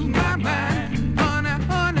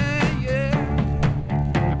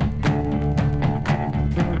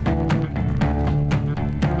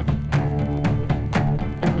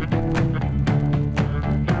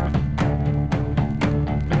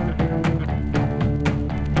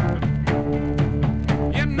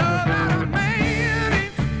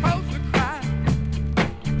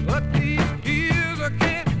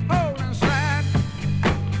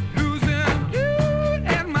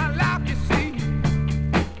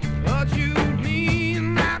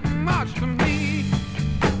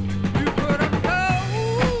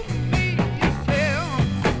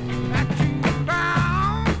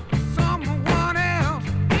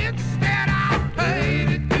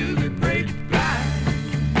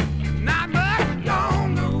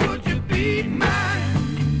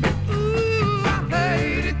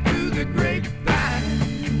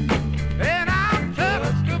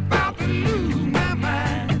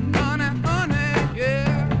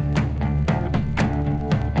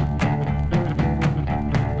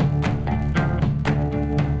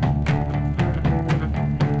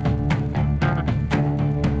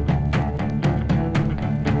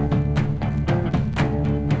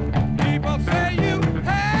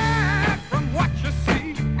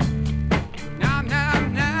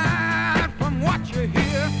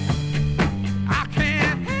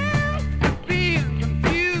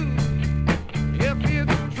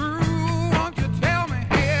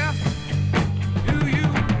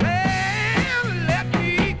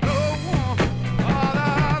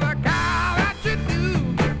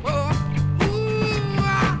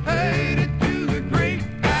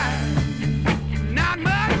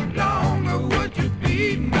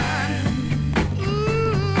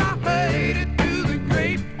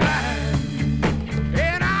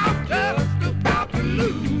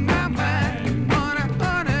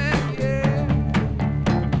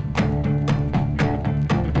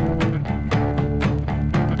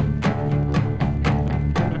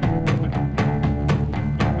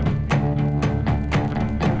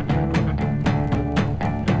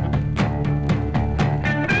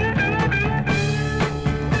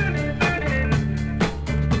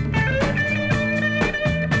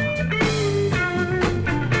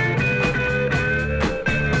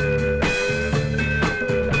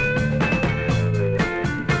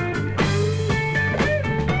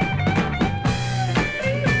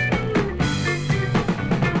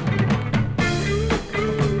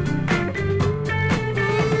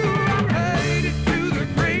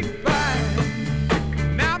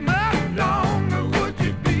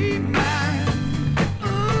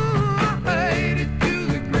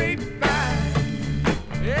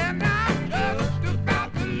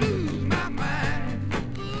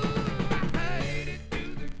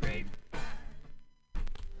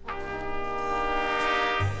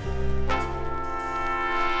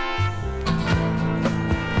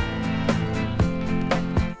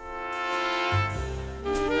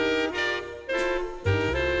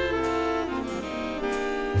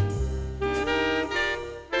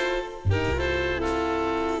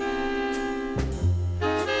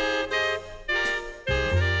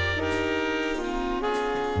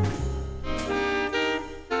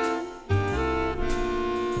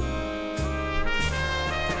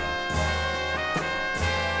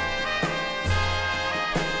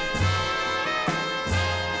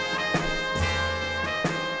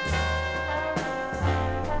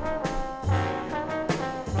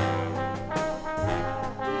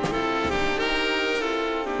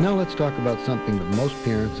 Now let's talk about something that most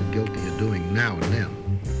parents are guilty of doing now and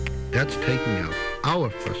then. That's taking out our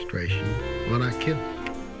frustration on our kids.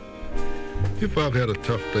 If I've had a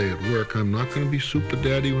tough day at work, I'm not going to be super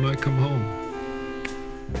daddy when I come home.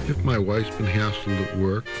 If my wife's been hassled at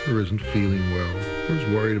work, or isn't feeling well, or is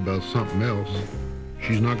worried about something else,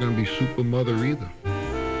 she's not going to be super mother either.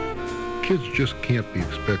 Kids just can't be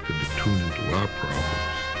expected to tune into our problems.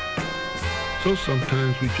 So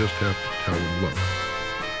sometimes we just have to tell them, look,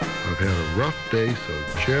 I've had a rough day, so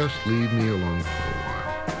just leave me alone for a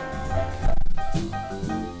while.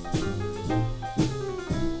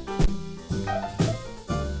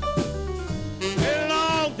 Been a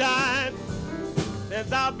long time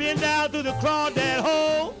since I've been down to the crawdad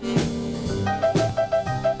hole.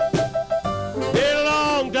 Been a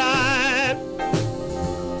long time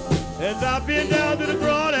since I've been down to the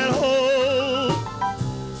crawdad hole.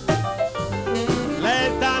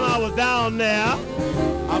 Last time I was down there,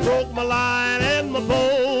 I broke my line and my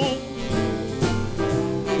pole.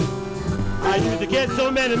 I used to get so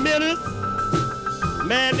many minutes.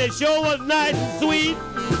 Man, they sure was nice and sweet.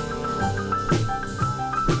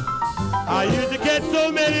 I used to get so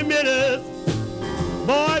many minutes.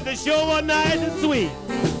 Boy, they sure was nice and sweet.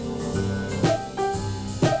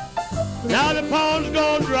 Now the pond's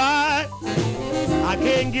gone dry. I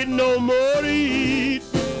can't get no more to eat.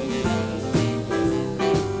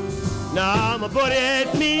 Now my buddy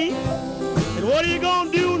asked me, and what are you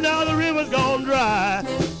gonna do now the river's gone dry?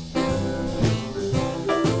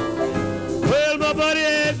 Well, my buddy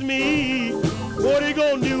asked me, what are you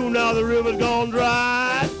gonna do now the river's gone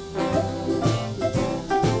dry?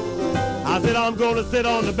 I said, I'm gonna sit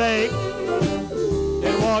on the bank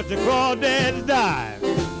and watch the crawdads die.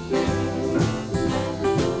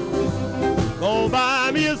 Gonna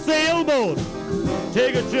buy me a sailboat,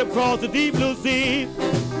 take a trip across the deep blue sea.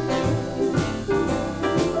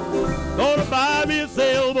 Gonna buy me a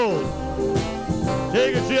sailboat,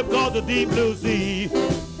 take a trip across the deep blue sea.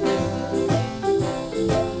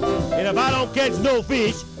 And if I don't catch no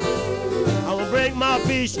fish, I will bring my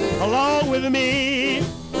fish along with me.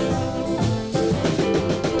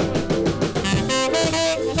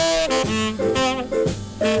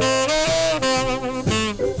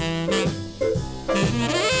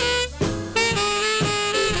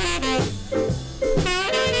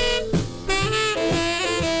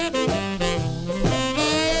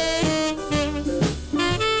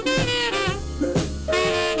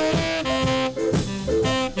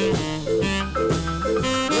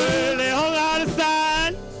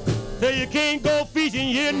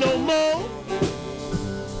 No more.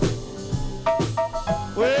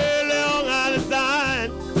 Well, they hung out a sign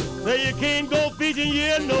say you can't go fishing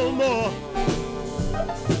here no more.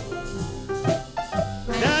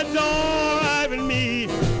 That's all right with me.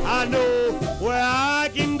 I know where I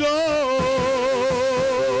can go.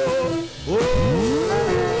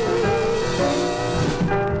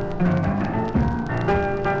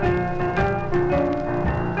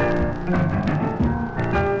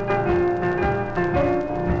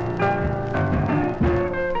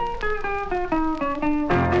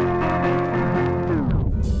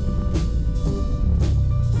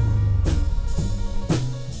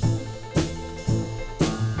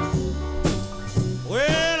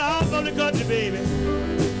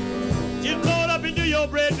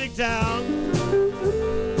 Town.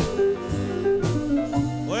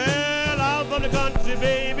 Well, I'm from the country,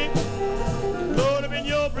 baby. Growing up in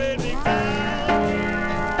your great big town.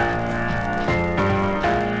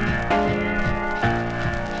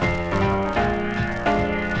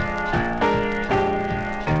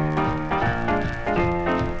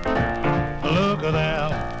 Look at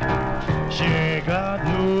that, she ain't got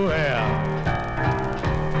no hair.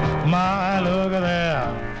 My, look at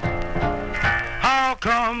that. How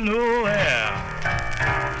come no hair?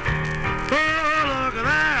 Oh, look at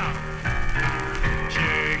that. She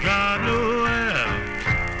ain't got no hair.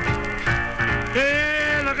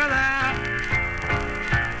 Hey, look at that.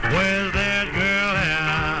 Where's that girl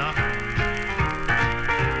at?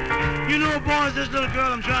 You know, boys, this little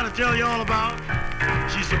girl I'm trying to tell you all about,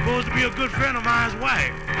 she's supposed to be a good friend of mine's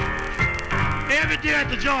wife. Every day at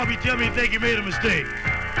the job, he tell me he think he made a mistake.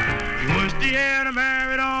 You wish he had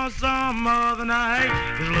married on some other night.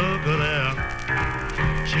 'Cause look at that,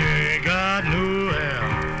 she ain't got no hair.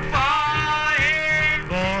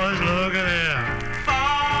 Boys, look at that.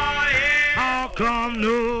 How come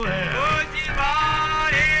no hair?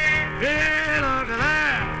 Hey, look at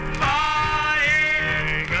that. She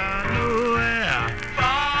ain't got no hair.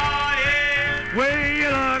 Way you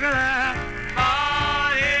look at that.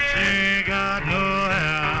 She ain't got no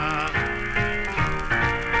hair.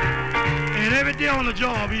 And And every day on the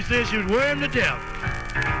job, he said she would wear him to death,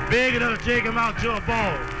 begging her to take him out to a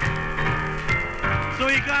ball. So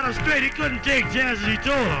he got her straight. He couldn't take chances, he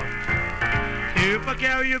told her. If I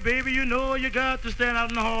carry you, baby, you know you got to stand out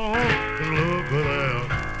in the hall. Look at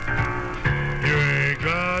that. You ain't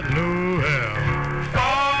got no hair.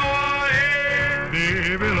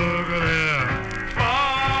 Baby, look at that.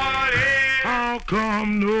 How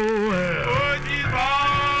come no hair? Oh, she's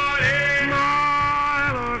balling.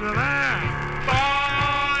 My, look at that.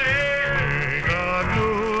 Ain't got no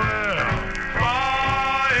hair.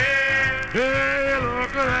 Hey,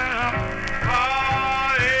 look at that.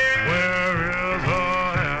 Where is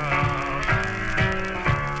her hair?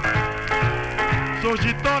 So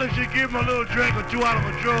she thought if she give him a little drink or two out of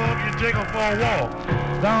a drug, you'd take her for a walk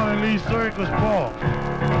down in Lee Circus Park.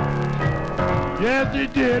 Yes, he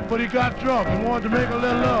did, but he got drunk and wanted to make a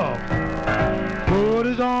little love. Put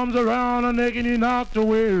his arms around her neck and he knocked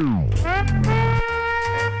away.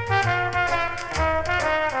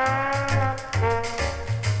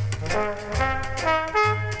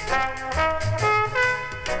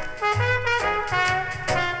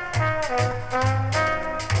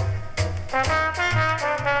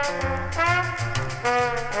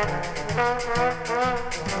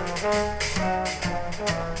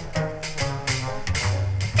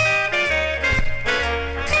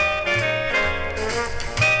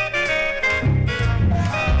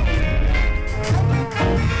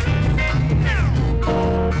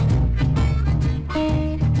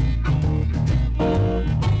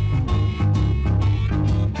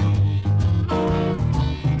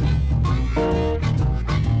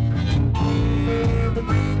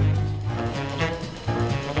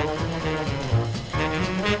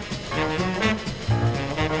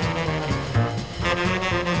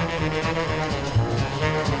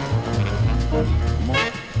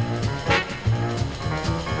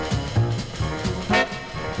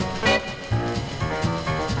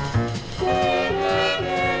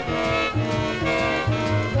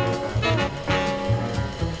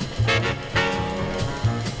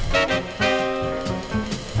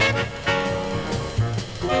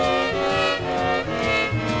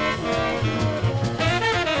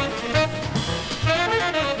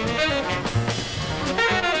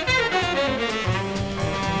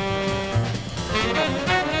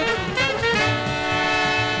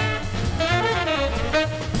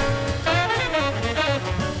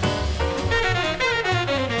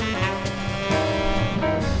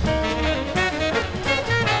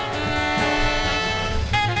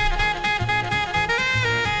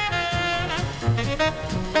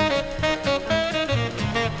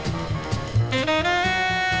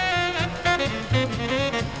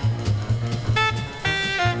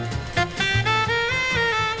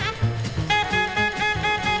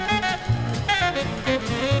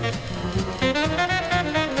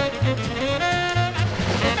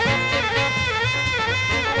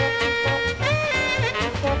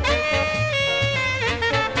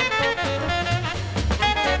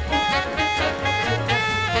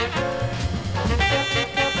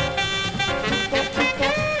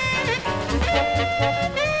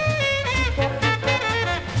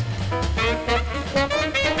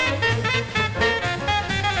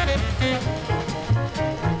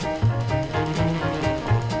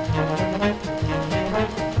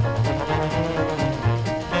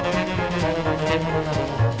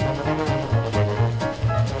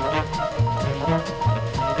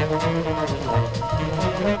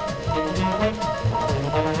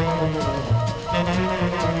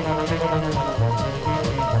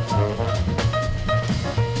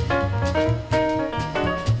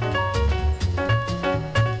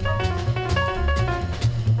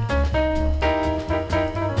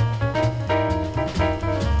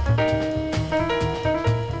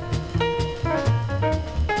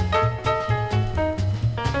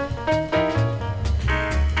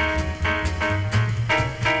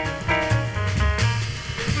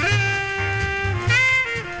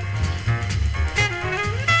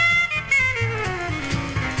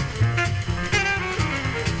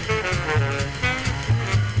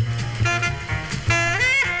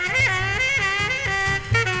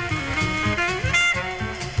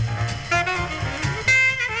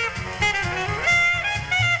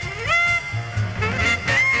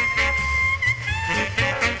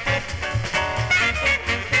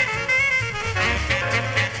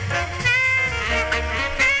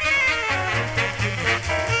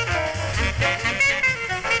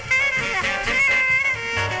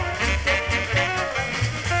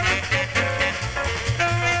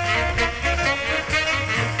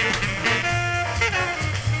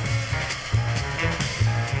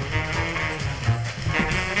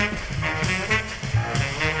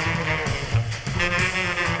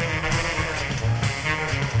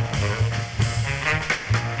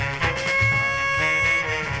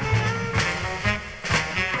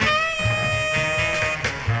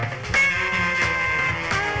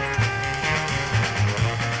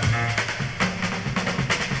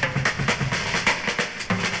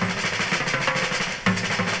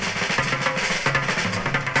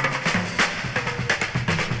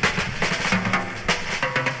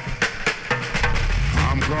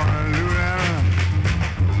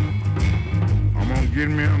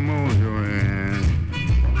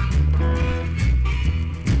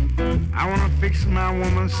 my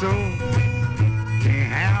woman so.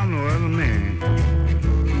 Can't have no other man.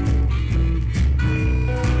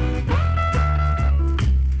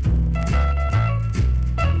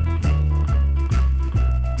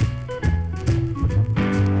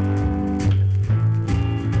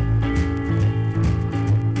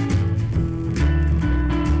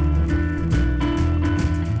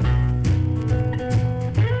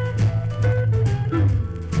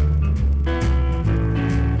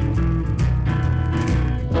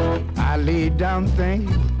 Down thing,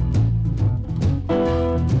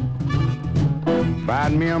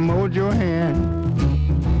 find me a mojo hand.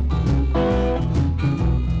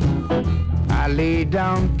 I laid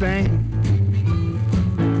down thing,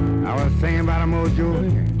 I was thinking about a mojo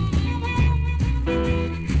hand.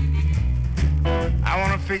 I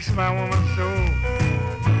wanna fix my woman's soul,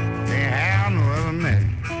 can't have no other man.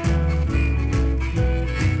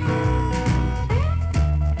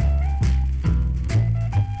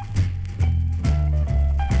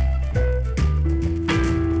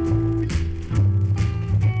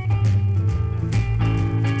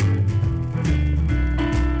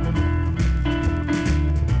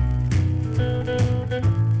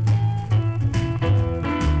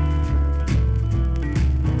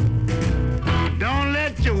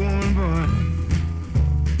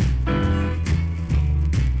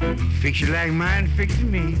 Fix you like mine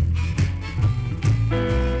fixing me.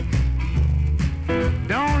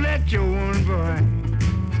 Don't let your woman boy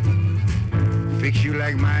fix you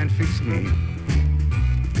like mine fix me.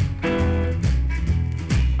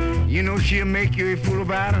 You know she'll make you a fool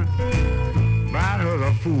about her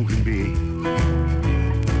a fool can be.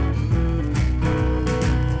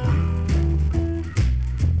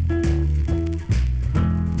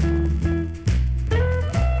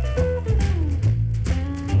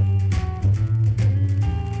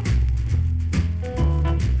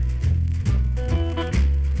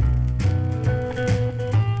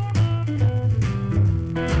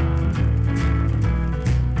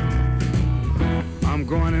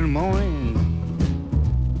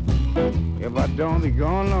 Don't be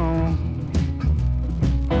gone long.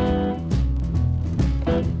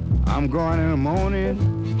 I'm going in the morning.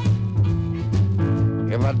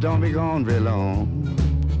 If I don't be gone very long,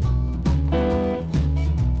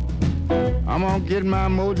 I'm gonna get my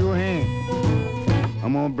mojo hand.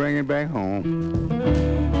 I'm gonna bring it back home.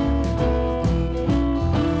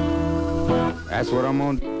 That's what I'm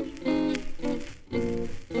gonna do.